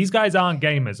breed. These guys aren't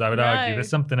gamers, I would argue. There's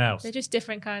something else. They're just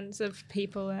different kinds of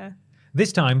people there.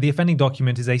 This time, the offending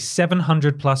document is a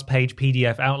 700-plus page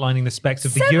PDF outlining the specs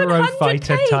of the 700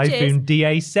 Eurofighter pages? Typhoon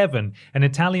DA7, an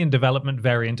Italian development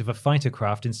variant of a fighter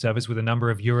craft in service with a number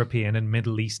of European and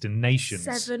Middle Eastern nations.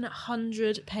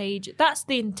 700 pages. That's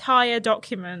the entire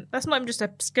document. That's not even just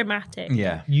a schematic.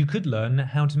 Yeah. You could learn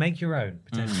how to make your own,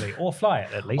 potentially, or fly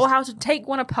it, at least. Or how to take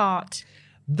one apart.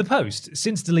 The post,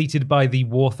 since deleted by the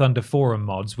War Thunder forum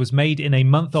mods, was made in a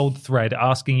month-old thread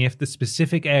asking if the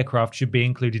specific aircraft should be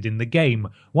included in the game.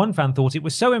 One fan thought it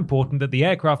was so important that the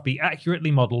aircraft be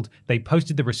accurately modelled, they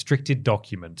posted the restricted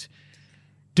document.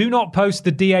 Do not post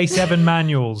the DA7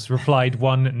 manuals, replied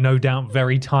one no doubt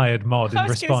very tired mod in I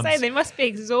was going response. to say, they must be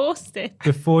exhausted.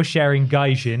 Before sharing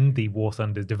Gaijin, the War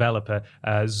Thunder developer,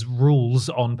 rules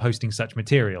on posting such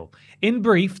material. In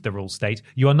brief, the rules state,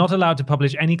 you are not allowed to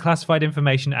publish any classified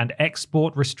information and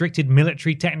export restricted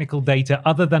military technical data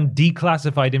other than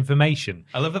declassified information.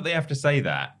 I love that they have to say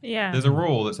that. Yeah. There's a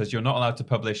rule that says you're not allowed to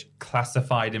publish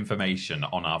classified information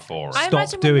on our forum. I Stop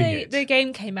imagine doing when it. the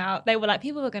game came out, they were like,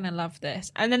 people are going to love this.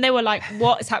 And then they were like,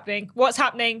 what is happening? What's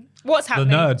happening? What's The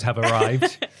happening? nerds have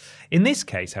arrived. In this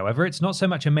case, however, it's not so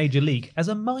much a major leak as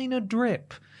a minor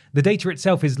drip. The data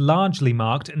itself is largely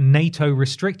marked NATO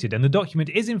restricted, and the document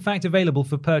is in fact available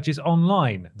for purchase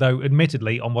online, though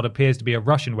admittedly on what appears to be a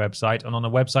Russian website and on a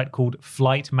website called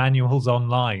Flight Manuals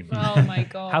Online. Oh my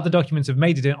God. How the documents have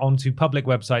made it onto public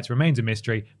websites remains a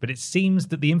mystery, but it seems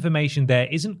that the information there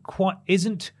isn't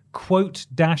quote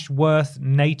dash worth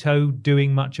NATO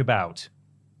doing much about.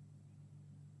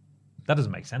 That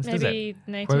doesn't make sense, does it? Maybe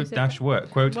NATO Quote said dash that?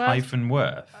 worth. Quote Worth. hyphen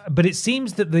worth. But it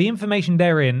seems that the information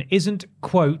therein isn't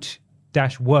quote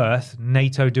dash worth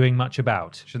NATO doing much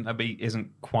about. Shouldn't that be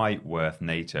isn't quite worth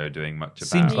NATO doing much about?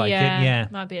 Seems like it, yeah.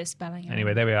 Might be a spelling error.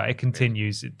 Anyway, there we are. It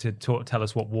continues to tell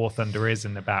us what War Thunder is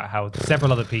and about how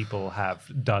several other people have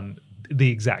done the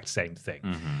exact same thing.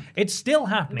 It's still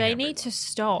happening. They need to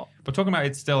stop. But talking about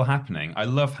it's still happening, I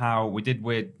love how we did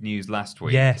weird news last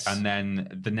week. Yes. And then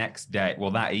the next day,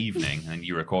 well, that evening, and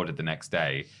you recorded the next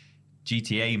day,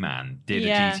 GTA Man did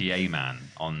Yeah. a GTA Man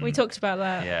on. We talked about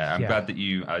that. Yeah, I'm glad that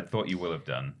I thought you will have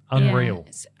done. Unreal.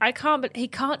 Yes. I can't, but he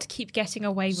can't keep getting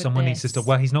away with Someone this. needs to stop.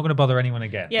 Well, he's not going to bother anyone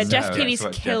again. Yeah, Jeff No, Keighley's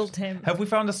that's what killed Jeff- him. Have we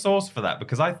found a source for that?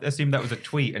 Because I assumed that was a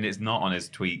tweet, and it's not on his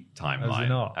tweet timeline. Is it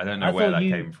not? I don't know where thought that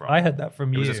you- came from. I heard that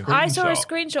from It was you. a I saw a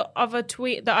screenshot. screenshot of a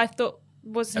tweet that I thought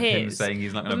was Of him his. saying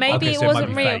he's not gonna Maybe Okay, it so it might wasn't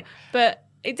be real, fake. but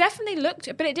it definitely looked.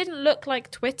 But it didn't look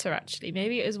like Twitter. Actually,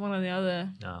 maybe it was one of the other.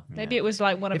 No. Maybe it was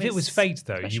like one of. If his it was faked,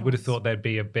 though, you special would have ones. thought they'd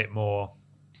be a bit more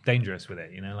dangerous with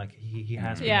it. You know, like he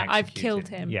has been Yeah, I've executed. killed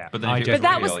him. Yeah, But then I if it just- But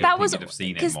that real, was you'd that think was you'd have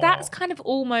seen it because more. that's kind of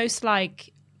almost like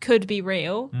could be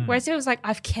real. Mm. Whereas it was like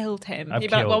I've killed him. I've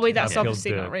You'd be like, well, killed- wait, that's I've killed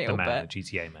obviously the- not real. the man, But the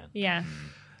GTA man. yeah,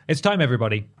 It's time,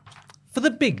 everybody, for the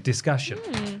big discussion.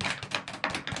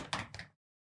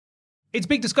 It's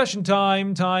big discussion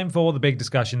time. Time for the big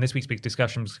discussion. This week's big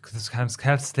discussion is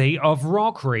courtesy of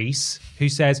Rock Reese, who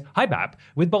says, "Hi, Bap.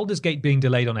 With Baldur's Gate being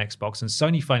delayed on Xbox and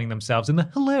Sony finding themselves in the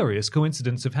hilarious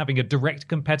coincidence of having a direct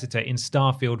competitor in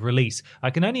Starfield release,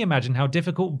 I can only imagine how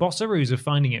difficult bossaroos are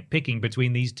finding it picking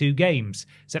between these two games.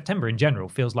 September in general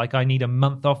feels like I need a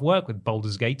month off work with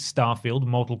Baldur's Gate, Starfield,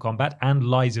 Mortal Kombat, and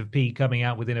Lies of P coming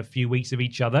out within a few weeks of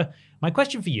each other. My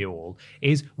question for you all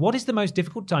is, what is the most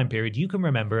difficult time period you can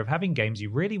remember of having games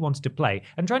you really wanted to play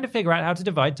and trying to figure out how to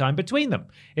divide time between them?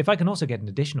 If I can also get an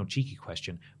additional cheeky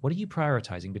question, what are you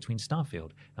prioritizing between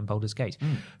Starfield and Baldur's Gate?"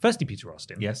 Firstly, Peter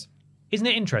Austin. Yes. Isn't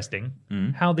it interesting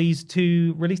how these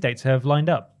two release dates have lined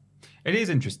up? It is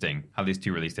interesting how these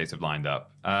two release dates have lined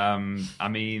up. I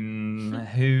mean,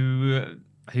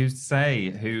 who's to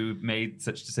say who made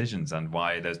such decisions and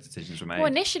why those decisions were made? well,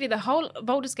 initially the whole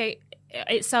Baldur's Gate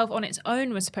itself on its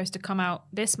own was supposed to come out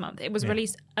this month. It was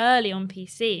released early on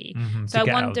PC, to I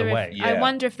get out of wonder the if way. Yeah. I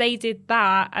wonder if they did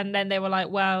that, and then they were like,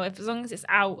 well, if as long as it's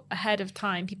out ahead of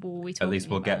time, people will be talking. At least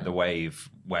we'll about get it. the wave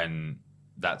when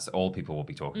that's all people will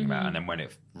be talking about, and then when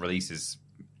it releases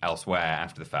elsewhere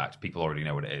after the fact, people already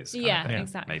know what it is. kind of Yeah, thing,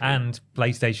 exactly. maybe. And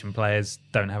PlayStation players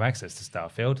don't have access to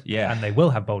Starfield. Yeah. And they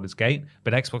will have Baldur's Gate,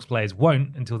 but Xbox players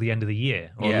won't until the end of the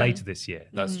year or Yeah. later this year.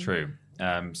 That's true.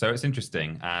 So it's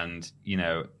interesting. And, you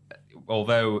know,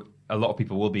 although a lot of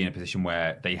people will be in a position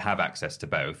where they have access to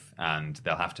both and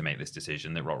they'll have to make this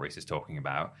decision that Rock Reese is talking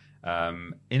about,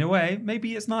 in a way,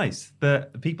 maybe it's nice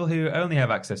that the people who only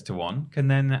have access to one can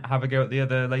then have a go at the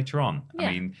other later on. Yeah.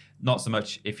 I mean, not so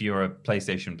much if you're a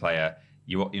PlayStation player,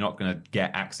 you're not going to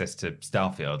get access to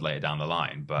Starfield later down the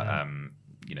line, but,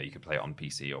 you know, you could play it on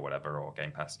PC or whatever, or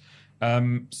Game Pass.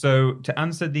 So to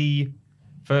answer the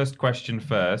first question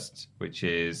first, which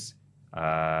is,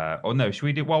 should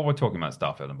we do, while we're talking about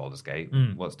Starfield and Baldur's Gate,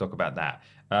 let's talk about that.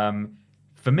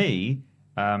 For me,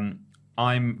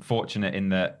 I'm fortunate in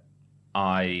that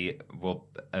I'm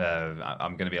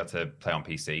going to be able to play on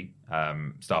PC,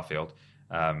 Starfield.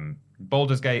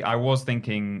 Baldur's Gate, I was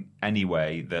thinking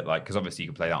anyway that, like, because obviously you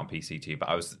can play that on PC too, but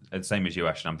I was the same as you,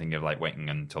 Ash, and I'm thinking of like waiting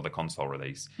until the console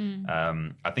release.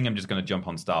 I think I'm just going to jump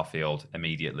on Starfield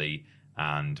immediately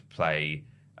and play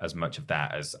as much of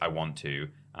that as I want to.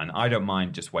 And I don't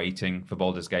mind just waiting for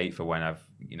Baldur's Gate for when I've,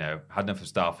 you know, had enough of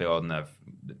Starfield and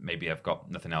I've got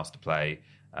nothing else to play.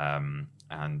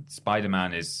 And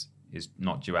Spider-Man is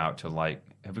not due out till, like,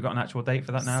 have we got an actual date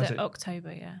for that now? So, Is it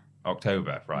October, yeah.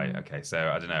 October, right? Okay,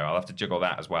 so I don't know. I'll have to juggle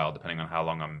that as well, depending on how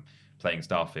long I'm playing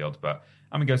Starfield. But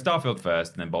I'm going to go Starfield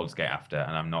first and then Baldur's Gate after,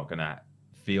 and I'm not going to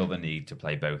feel the need to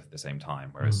play both at the same time,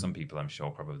 whereas some people, I'm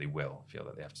sure, probably will feel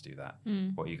that they have to do that.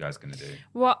 What are you guys going to do?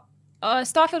 Well,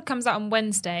 Starfield comes out on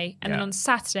Wednesday, and then Yeah. on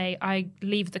Saturday I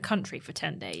leave the country for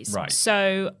 10 days. Right.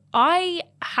 So I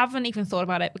haven't even thought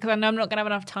about it because I know I'm not going to have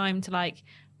enough time to, like,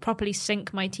 properly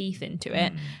sink my teeth into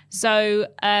it. So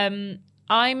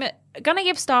I'm gonna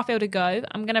give Starfield a go.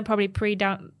 I'm gonna probably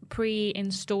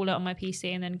pre-install it on my PC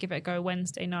and then give it a go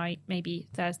Wednesday night, maybe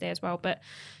Thursday as well. But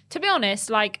to be honest,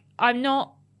 like I'm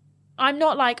not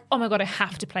like, oh my god, I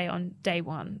have to play it on day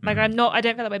one. Like I don't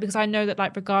feel that way because I know that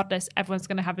like regardless, everyone's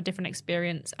gonna have a different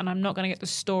experience, and I'm not gonna get the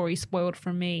story spoiled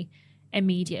from me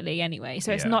immediately anyway.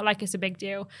 So it's not like it's a big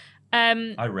deal.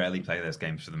 I rarely play those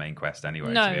games for the main quest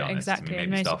anyway. No, to be honest. exactly. I mean,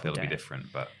 maybe Starfield will be different,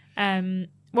 but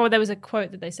well, there was a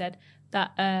quote that they said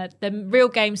that the real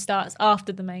game starts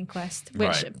after the main quest,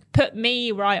 which put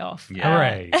me right off. Yeah.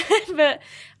 Hooray. But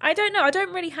I don't know. I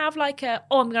don't really have like I'm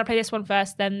going to play this one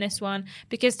first, then this one.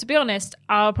 Because to be honest,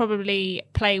 I'll probably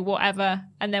play whatever.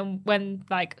 And then when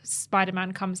like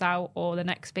Spider-Man comes out or the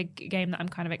next big game that I'm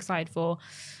kind of excited for,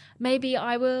 maybe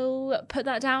I will put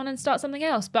that down and start something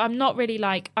else. But I'm not really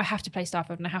like, I have to play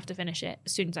Starfield and I have to finish it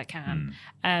as soon as I can.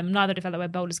 Neither do I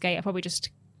with Baldur's Gate. I probably just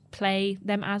play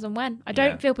them as and when. I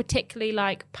don't feel particularly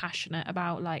like passionate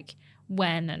about like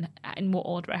when and in what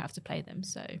order I have to play them.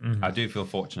 So I do feel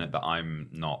fortunate that I'm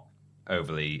not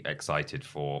overly excited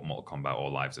for Mortal Kombat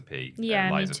or Lies of P. Me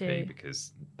too. P,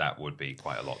 because that would be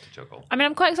quite a lot to juggle. I mean,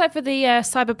 I'm quite excited for the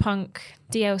Cyberpunk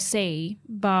DLC,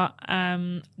 but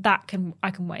I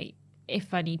can wait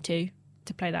if I need to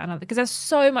play that another, because there's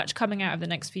so much coming out of the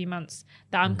next few months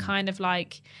that I'm kind of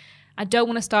like, I don't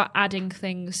want to start adding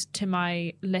things to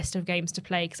my list of games to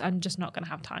play because I'm just not going to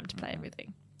have time to play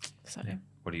everything. So,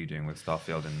 what are you doing with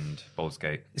Starfield and Baldur's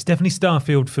Gate? It's definitely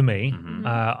Starfield for me.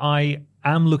 I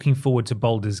am looking forward to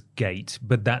Baldur's Gate,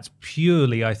 but that's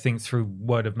purely, I think, through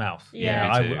word of mouth.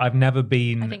 Yeah, I've never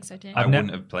been. I think so too. I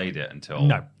wouldn't have played it until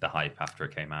the hype after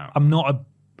it came out. I'm not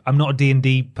a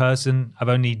D&D person. I've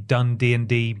only done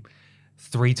D&D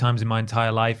 3 times in my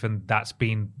entire life, and that's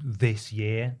been this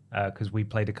year because we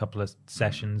played a couple of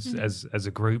sessions as a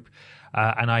group,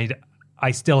 and I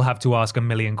still have to ask a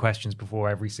million questions before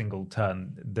every single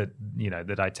turn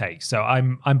that I take. So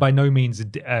I'm by no means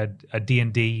a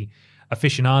D&D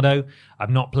aficionado.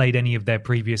 I've not played any of their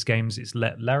previous games. It's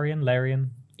Larian Studios.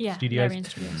 Larian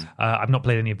Studios. I've not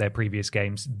played any of their previous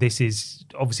games. This is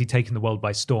obviously taking the world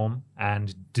by storm,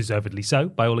 and deservedly so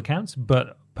by all accounts.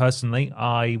 But personally,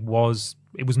 it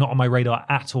was not on my radar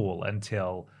at all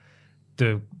until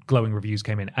the glowing reviews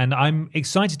came in. And I'm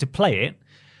excited to play it,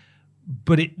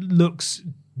 but it looks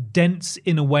dense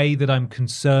in a way that I'm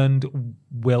concerned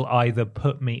will either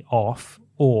put me off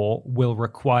or will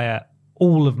require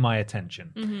all of my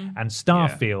attention. And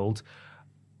Starfield,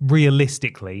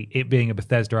 realistically, it being a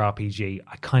Bethesda RPG,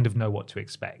 I kind of know what to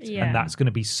expect. And that's going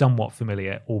to be somewhat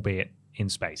familiar, albeit in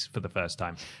space for the first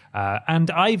time. And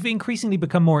I've increasingly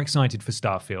become more excited for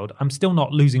Starfield. I'm still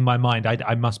not losing my mind.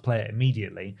 I must play it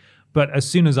immediately. But as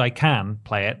soon as I can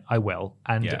play it, I will.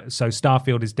 And so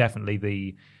Starfield is definitely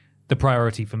the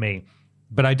priority for me.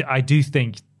 But I do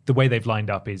think the way they've lined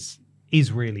up is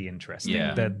really interesting.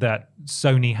 That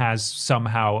Sony has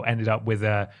somehow ended up with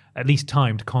a at least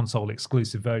timed console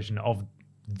exclusive version of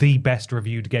the best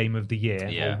reviewed game of the year,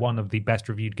 or one of the best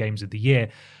reviewed games of the year,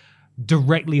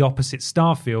 directly opposite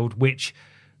Starfield, which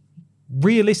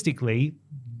realistically,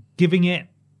 giving it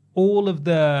all of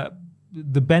the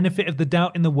benefit of the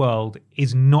doubt in the world,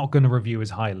 is not going to review as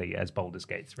highly as Baldur's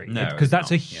Gate 3. No, because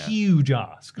that's not. a huge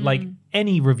ask. Like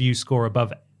any review score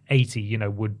above 80,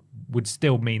 would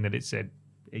still mean that it's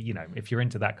if you're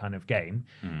into that kind of game,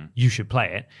 you should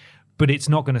play it. But it's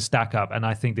not going to stack up, and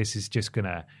I think this is just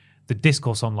the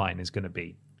discourse online is going to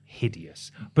be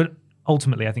hideous. But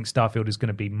ultimately, I think Starfield is going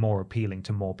to be more appealing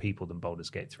to more people than Baldur's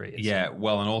Gate 3 is. Yeah,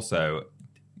 well, and also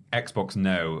Xbox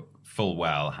know full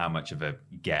well how much of a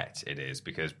get it is,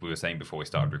 because we were saying before we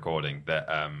started recording that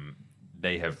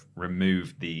they have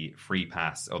removed the free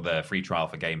pass or the free trial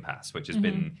for Game Pass, which has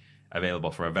been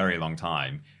available for a very long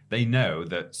time. They know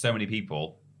that so many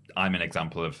people, I'm an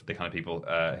example of the kind of people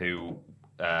who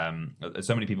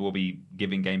so many people will be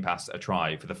giving Game Pass a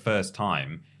try for the first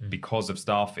time because of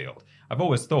Starfield. I've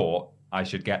always thought I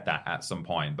should get that at some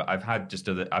point, but I've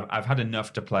had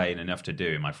enough to play and enough to do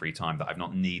in my free time that I've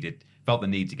not felt the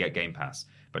need to get Game Pass.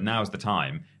 But now's the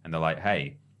time, and they're like,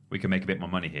 hey, we can make a bit more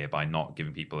money here by not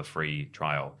giving people a free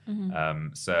trial.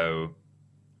 So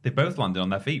they've both landed on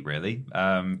their feet, really.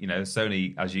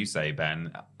 Sony, as you say,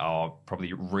 Ben, are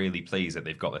probably really pleased that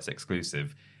they've got this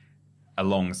exclusive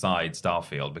alongside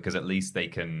Starfield, because at least they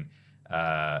can,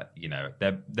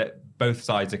 they're both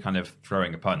sides are kind of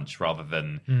throwing a punch rather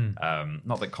than,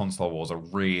 not that console wars are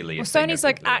really. Well, Sony's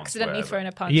like accidentally throwing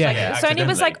a punch. Sony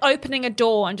was like opening a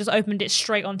door and just opened it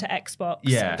straight onto Xbox.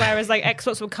 Yeah. Whereas like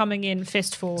Xbox were coming in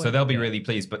fist forward. So they'll be really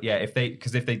pleased. But if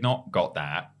they'd not got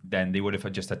that, then they would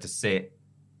have just had to sit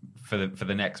for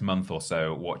the next month or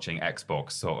so, watching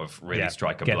Xbox sort of really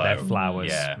strike a get blow. their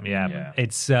flowers. Yeah.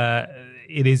 It's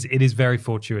it is very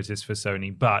fortuitous for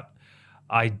Sony, but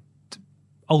I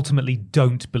ultimately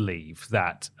don't believe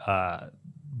that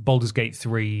Baldur's Gate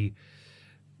 3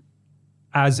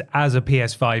 as a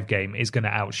PS5 game is going to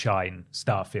outshine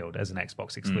Starfield as an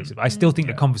Xbox exclusive. I still think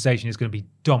the conversation is going to be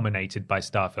dominated by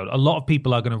Starfield. A lot of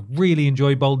people are going to really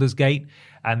enjoy Baldur's Gate,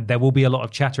 and there will be a lot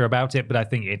of chatter about it, but I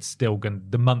think it's still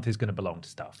the month is going to belong to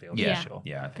Starfield for sure.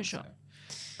 Yeah, I think for sure.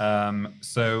 So.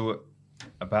 So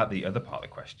about the other part of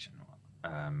the question,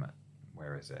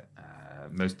 where is it?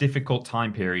 Most difficult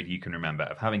time period you can remember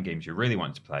of having games you really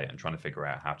wanted to play and trying to figure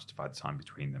out how to divide the time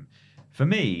between them. For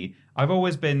me, I've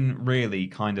always been really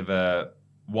kind of a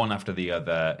one after the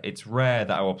other. It's rare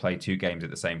that I will play 2 games at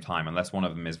the same time, unless one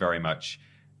of them is very much,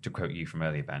 to quote you from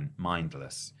earlier, Ben,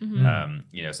 mindless.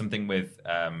 Something with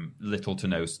little to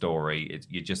no story.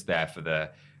 You're just there for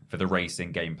the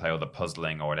racing gameplay or the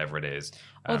puzzling or whatever it is.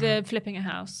 Or the flipping a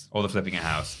house.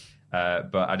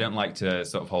 But I don't like to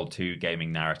sort of hold 2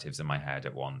 gaming narratives in my head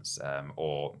at once,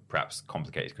 or perhaps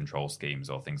complicated control schemes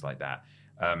or things like that.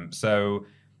 So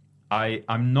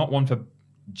I'm not one for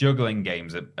juggling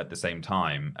games at the same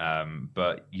time,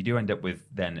 but you do end up with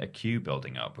then a queue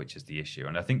building up, which is the issue.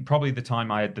 And I think probably the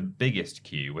time I had the biggest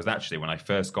queue was actually when I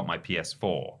first got my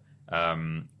PS4,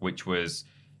 which was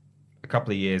a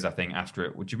couple of years, I think, after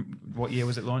it. What year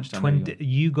was it launched?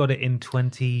 You got it in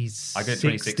 2016. I got it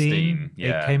in 2016.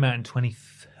 Yeah, it came out in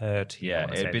 2013.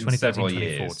 Yeah, it had been several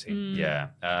years. Yeah,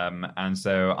 and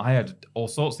so I had all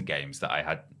sorts of games that I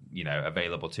had,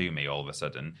 available to me all of a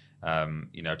sudden. I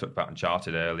talked about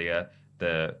Uncharted earlier.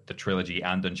 The trilogy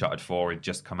and Uncharted 4 had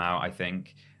just come out, I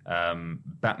think.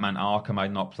 Batman Arkham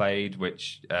I'd not played,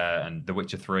 and The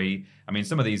Witcher 3. I mean,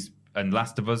 some of these, and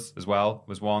Last of Us as well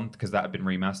was one, because that had been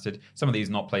remastered. Some of these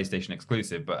not PlayStation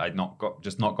exclusive, but I'd not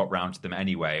got round to them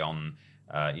anyway on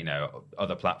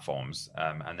other platforms.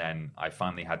 And then I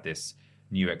finally had this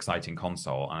new exciting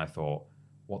console, and I thought,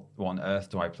 what on earth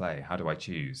do I play? How do I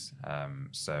choose?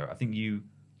 So I think you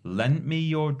lent me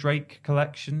your Drake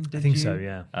collection, did you? I think so,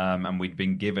 yeah. And we'd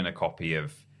been given a copy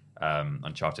of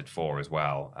Uncharted 4 as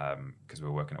well, because we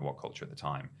were working at What Culture at the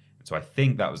time. So I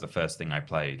think that was the first thing I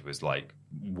played, was like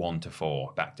 1 to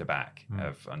 4 back to back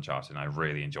of Uncharted, and I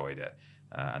really enjoyed it.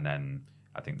 And then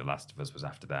I think The Last of Us was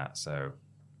after that. So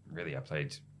really, I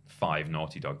played 5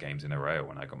 Naughty Dog games in a row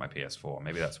when I got my PS4.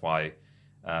 Maybe that's why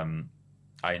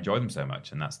I enjoy them so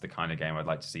much, and that's the kind of game I'd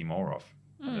like to see more of.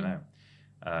 I don't know.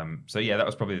 So yeah, that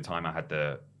was probably the time I had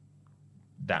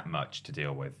that much to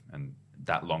deal with and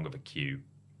that long of a queue.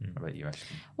 How about you,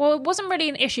 Ashley? Well, it wasn't really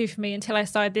an issue for me until I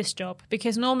started this job,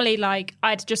 because normally,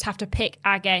 I'd just have to pick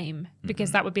a game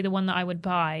because that would be the one that I would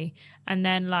buy, and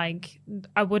then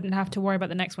I wouldn't have to worry about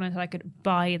the next one until I could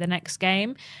buy the next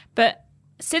game. But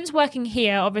since working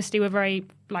here, obviously we're very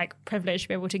privileged to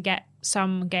be able to get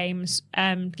some games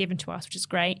given to us, which is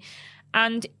great.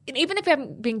 And even if we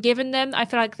haven't been given them, I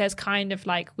feel like there's kind of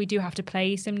we do have to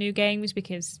play some new games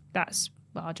because that's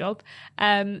our job.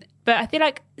 But I feel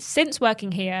like since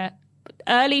working here,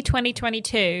 early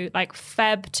 2022,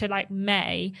 Feb to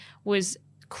May was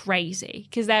crazy,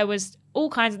 because there was all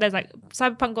kinds of, there's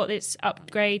Cyberpunk got its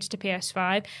upgrade to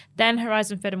PS5, then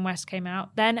Horizon Forbidden West came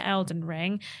out, then Elden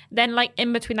Ring, then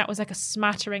in between that was a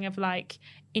smattering of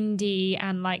indie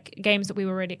and games that we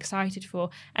were really excited for,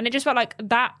 and it just felt like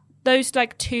that those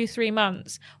 2-3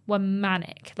 months were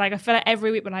manic. I feel like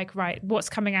every week we're right, what's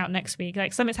coming out next week?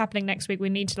 Something's happening next week. We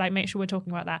need to make sure we're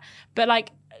talking about that. But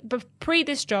pre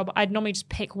this job, I'd normally just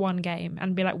pick one game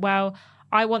and be well,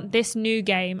 I want this new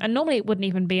game. And normally it wouldn't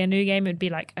even be a new game. It would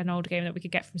be an old game that we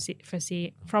could get from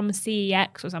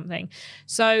CEX or something.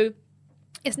 So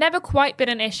it's never quite been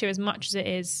an issue as much as it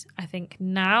is, I think,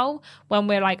 now, when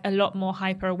we're a lot more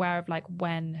hyper aware of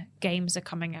when games are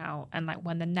coming out and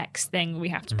when the next thing we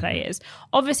have to play is.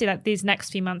 Obviously, these next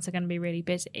few months are going to be really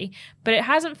busy, but it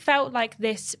hasn't felt like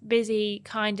this busy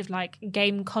kind of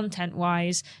game content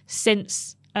wise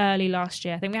since early last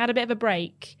year. I think we had a bit of a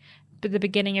break, but the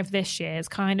beginning of this year has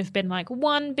kind of been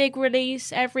one big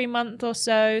release every month or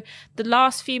so. The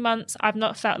last few months, I've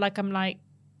not felt like I'm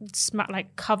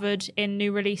covered in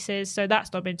new releases, so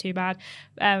that's not been too bad.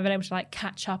 I've been able to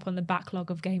catch up on the backlog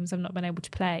of games I've not been able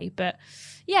to play. But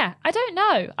yeah, I don't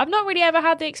know. I've not really ever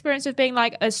had the experience of being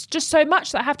it's just so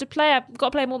much that I have to play. I've got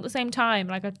to play them all at the same time.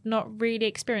 I've not really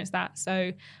experienced that.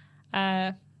 So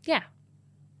yeah.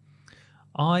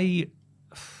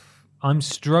 I'm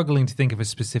struggling to think of a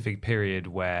specific period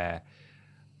where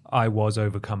I was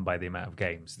overcome by the amount of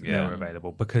games that were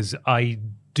available, because I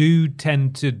do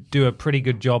tend to do a pretty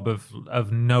good job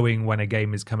of knowing when a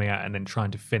game is coming out and then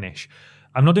trying to finish.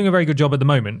 I'm not doing a very good job at the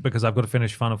moment because I've got to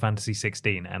finish Final Fantasy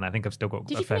 16, and I think I've still got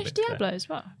Did a you fair finish bit Diablo as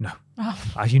well? No.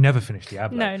 Oh. You never finished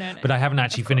Diablo. No. But I haven't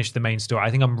actually finished the main story. I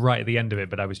think I'm right at the end of it,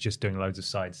 but I was just doing loads of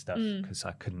side stuff because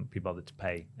I couldn't be bothered to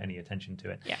pay any attention to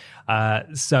it. Yeah.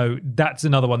 So that's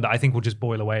another one that I think will just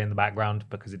boil away in the background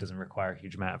because it doesn't require a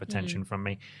huge amount of attention from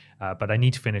me. But I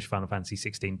need to finish Final Fantasy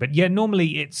 16. But yeah,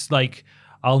 normally it's like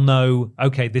I'll know,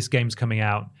 okay, this game's coming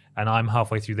out and I'm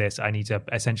halfway through this. I need to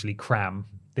essentially cram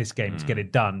this game to get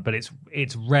it done, but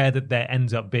it's rare that there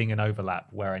ends up being an overlap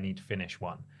where I need to finish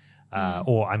one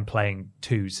or I'm playing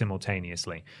two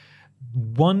simultaneously.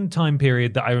 One time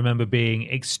period that I remember being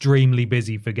extremely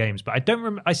busy for games, but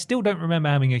I still don't remember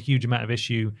having a huge amount of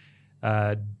issue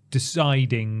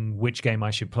deciding which game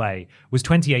I should play, was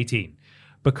 2018.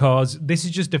 Because this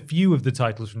is just a few of the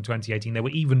titles from 2018. There were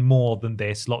even more than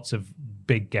this, lots of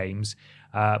big games.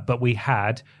 But we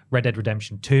had Red Dead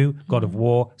Redemption 2, God of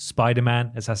War,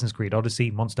 Spider-Man, Assassin's Creed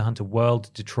Odyssey, Monster Hunter World,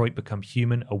 Detroit Become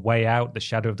Human, A Way Out, the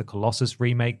Shadow of the Colossus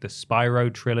remake, the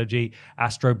Spyro trilogy,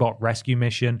 Astrobot Rescue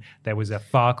Mission. There was a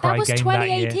Far Cry game that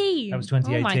year. That was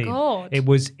 2018. Oh my God. It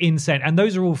was insane. And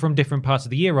those are all from different parts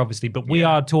of the year, obviously, but we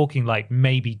are talking like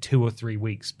maybe 2 or 3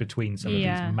 weeks between some of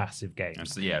these massive games. And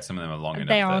so, some of them are long enough.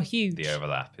 They are huge. The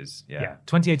overlap is,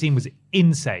 2018 was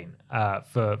insane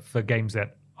for games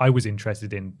that I was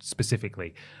interested in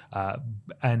specifically.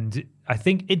 And I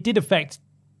think it did affect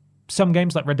some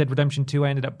games like Red Dead Redemption 2. I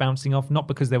ended up bouncing off, not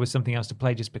because there was something else to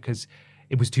play, just because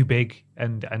it was too big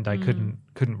and I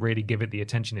couldn't really give it the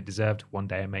attention it deserved. One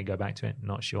day I may go back to it,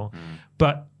 not sure.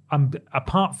 But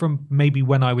apart from maybe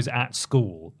when I was at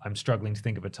school, I'm struggling to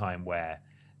think of a time where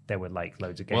there were like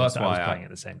loads of games that I was playing at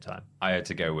the same time. I had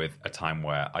to go with a time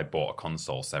where I bought a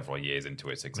console several years into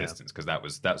its existence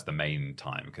because that's the main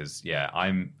time. Because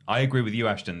I agree with you,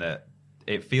 Ashton, that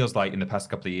it feels like in the past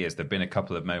couple of years there've been a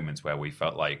couple of moments where we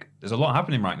felt like there's a lot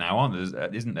happening right now,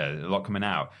 isn't there? A lot coming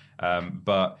out,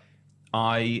 but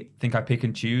I think I pick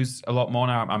and choose a lot more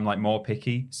now. I'm like more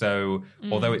picky. So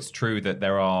although it's true that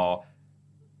there are,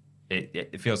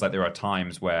 it feels like there are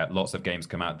times where lots of games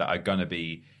come out that are going to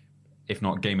be, if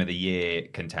not Game of the Year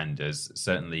contenders,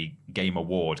 certainly Game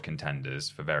Award contenders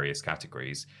for various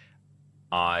categories.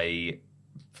 I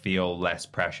feel less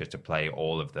pressure to play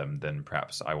all of them than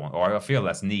perhaps I want, or I feel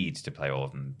less need to play all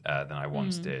of them than I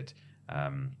once did.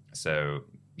 So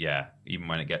even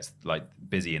when it gets like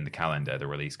busy in the calendar, the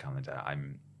release calendar, I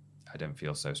don't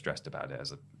feel so stressed about it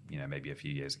as maybe a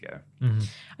few years ago.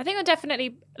 I think I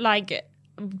definitely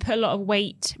put a lot of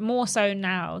weight, more so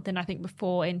now than I think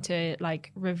before, into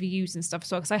like reviews and stuff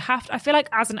as well, because I feel like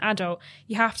as an adult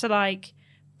you have to like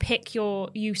pick your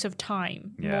use of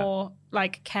time more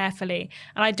like carefully,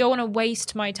 and I don't want to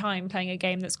waste my time playing a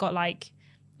game that's got like,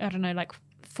 I don't know, like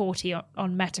 40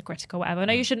 on Metacritic or whatever. I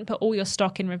know you shouldn't put all your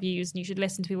stock in reviews and you should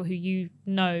listen to people who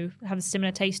have a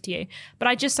similar taste to you, but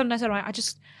I just sometimes I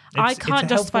can't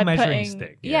justify putting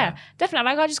definitely,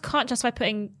 like I just can't justify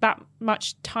putting that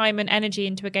much time and energy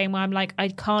into a game where I'm like, I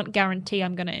can't guarantee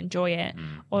I'm going to enjoy it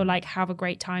or like have a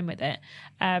great time with it.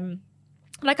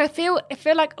 Like I feel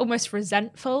like almost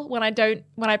resentful when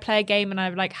I play a game and I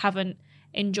like haven't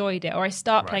enjoyed it, or I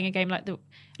start playing a game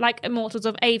like Immortals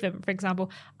of Avon, for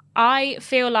example. I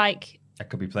feel like I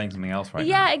could be playing something else right now.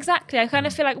 Yeah, exactly. I kind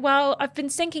of feel like, well, I've been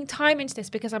sinking time into this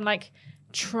because I'm like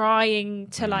trying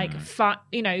to like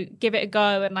give it a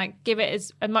go and like give it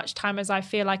as much time as I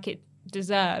feel like it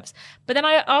deserves. But then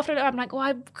I'm like, well,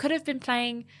 I could have been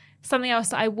playing something else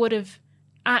that I would have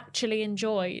actually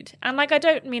enjoyed. And like, I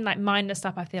don't mean like mindless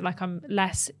stuff. I feel like I'm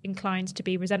less inclined to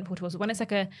be resentful towards it. When it's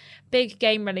like a big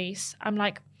game release, I'm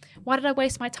like, why did I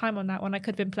waste my time on that when I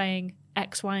could have been playing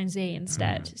X, Y, and Z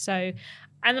instead? So,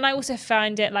 and then I also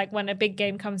find it like when a big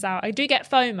game comes out, I do get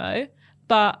FOMO,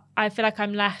 but I feel like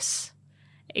I'm less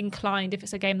inclined if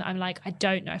it's a game that I'm like, I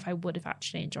don't know if I would have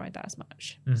actually enjoyed that as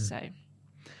much. So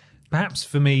perhaps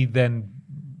for me then,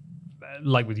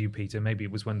 like with you, Peter, maybe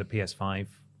it was when the PS5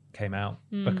 came out,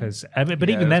 because but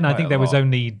even then I think there was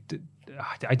only,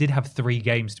 I did have 3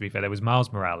 games, to be fair. There was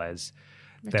Miles Morales,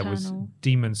 there was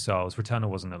Demon's Souls. Returnal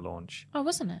wasn't at launch. Oh,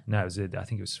 wasn't it? No, I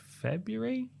think it was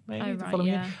February, maybe the right, following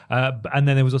year. And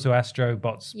then there was also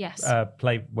Astrobots. Yes.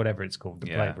 Play, whatever it's called, the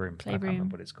Playroom. I can't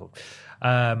remember what it's called.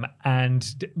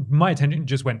 And my attention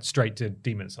just went straight to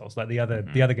Demon's Souls. Like the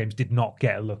other games did not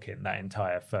get a look in that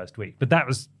entire first week. But that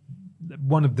was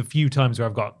one of the few times where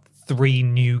I've got 3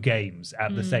 new games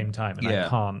at the same time, and I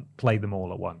can't play them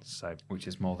all at once. So, which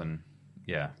is more than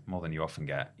more than you often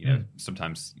get. You know,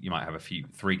 sometimes you might have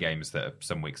 3 games that are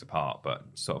some weeks apart, but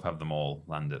sort of have them all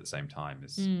land at the same time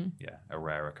is a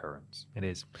rare occurrence. It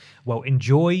is. Well,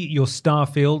 enjoy your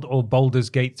Starfield or Baldur's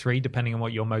Gate 3, depending on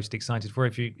what you're most excited for.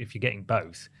 If you're getting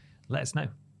both, let us know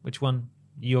which one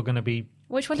you're going to be.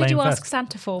 Which one did you ask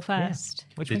Santa for first?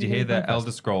 Yeah. Did you hear that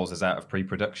Elder Scrolls is out of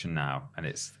pre-production now, and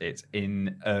it's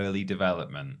in early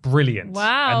development? Brilliant!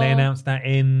 Wow! And they announced that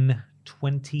in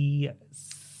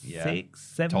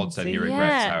 2017. Todd said he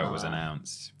regrets how it was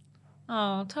announced.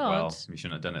 Oh, Todd! Well, you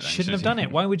shouldn't have done it then. Shouldn't have done it.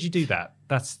 Why would you do that?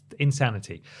 That's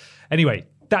insanity. Anyway,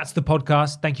 that's the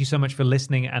podcast. Thank you so much for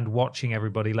listening and watching,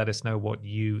 everybody. Let us know what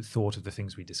you thought of the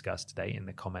things we discussed today in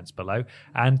the comments below.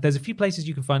 And there's a few places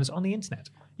you can find us on the internet.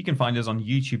 You can find us on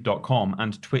youtube.com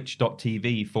and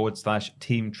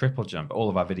twitch.tv/Team TripleJump. All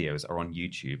of our videos are on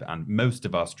YouTube, and most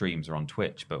of our streams are on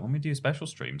Twitch. But when we do special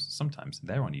streams, sometimes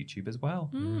they're on YouTube as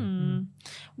well.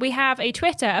 We have a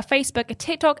Twitter, a Facebook, a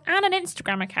TikTok, and an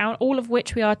Instagram account, all of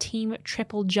which we are Team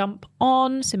TripleJump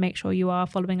on. So make sure you are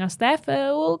following us there for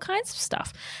all kinds of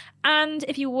stuff. And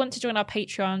if you want to join our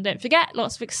Patreon, don't forget,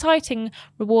 lots of exciting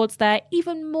rewards there,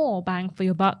 even more bang for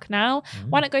your buck now.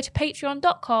 Why not go to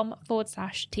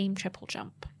patreon.com/Team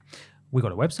TripleJump. We've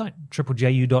got a website,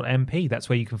 triplejU.mp. That's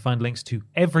where you can find links to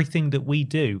everything that we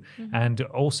do. And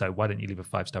also, why don't you leave a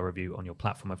 5-star review on your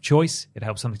platform of choice? It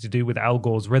helps something to do with Al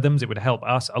Gore's rhythms. It would help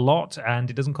us a lot,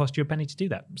 and it doesn't cost you a penny to do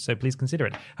that. So please consider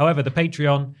it. However, the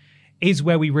Patreon is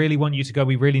where we really want you to go.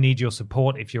 We really need your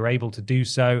support if you're able to do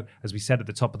so. As we said at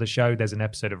the top of the show, there's an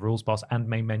episode of Rules Boss and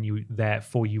Main Menu there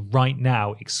for you right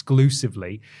now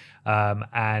exclusively.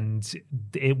 And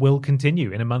it will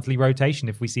continue in a monthly rotation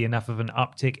if we see enough of an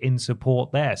uptick in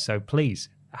support there. So please,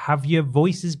 have your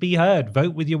voices be heard.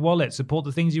 Vote with your wallet. Support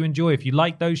the things you enjoy. If you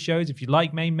like those shows, if you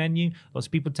like Main Menu, lots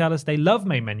of people tell us they love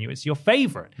Main Menu. It's your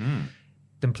favorite.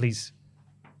 Then please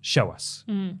show us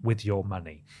with your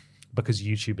money. Because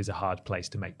YouTube is a hard place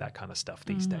to make that kind of stuff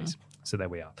these days. So there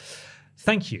we are.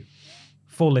 Thank you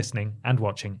for listening and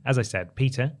watching. As I said,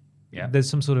 Peter, there's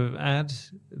some sort of ad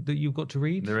that you've got to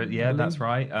read? That's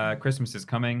right. Christmas is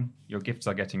coming. Your gifts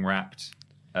are getting wrapped.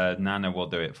 Nana will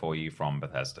do it for you from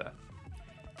Bethesda.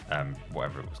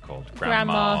 Whatever it was called.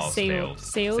 Grandma's Field.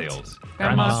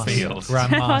 Grandma's Field.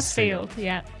 Grandma's Field,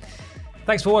 yeah.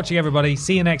 Thanks for watching, everybody.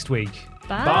 See you next week.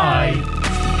 Bye.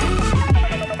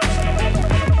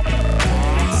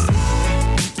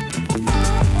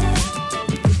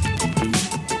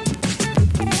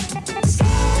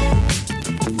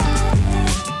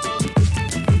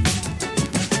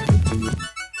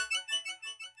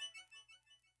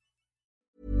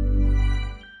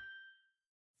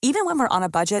 Even when we're on a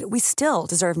budget, we still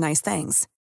deserve nice things.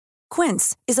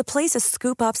 Quince is a place to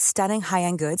scoop up stunning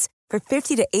high-end goods for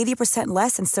 50 to 80%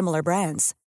 less than similar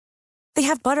brands. They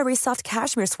have buttery soft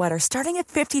cashmere sweaters starting at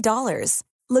 $50,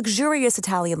 luxurious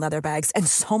Italian leather bags, and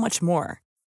so much more.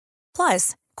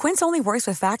 Plus, Quince only works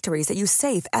with factories that use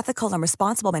safe, ethical, and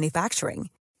responsible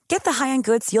manufacturing. Get the high-end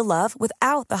goods you'll love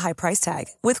without the high price tag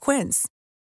with Quince.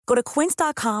 Go to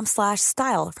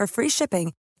quince.com/style for free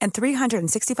shipping and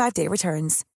 365-day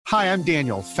returns. Hi, I'm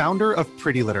Daniel, founder of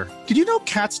Pretty Litter. Did you know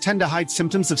cats tend to hide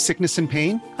symptoms of sickness and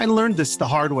pain? I learned this the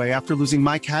hard way after losing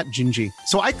my cat, Gingy.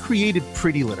 So I created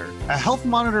Pretty Litter, a health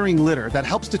monitoring litter that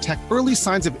helps detect early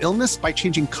signs of illness by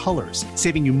changing colors,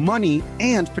 saving you money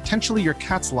and potentially your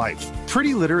cat's life.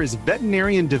 Pretty Litter is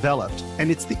veterinarian developed,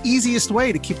 and it's the easiest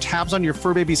way to keep tabs on your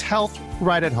fur baby's health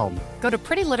right at home. Go to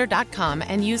prettylitter.com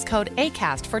and use code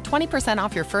ACAST for 20%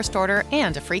 off your first order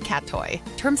and a free cat toy.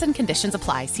 Terms and conditions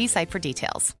apply. See site for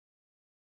details.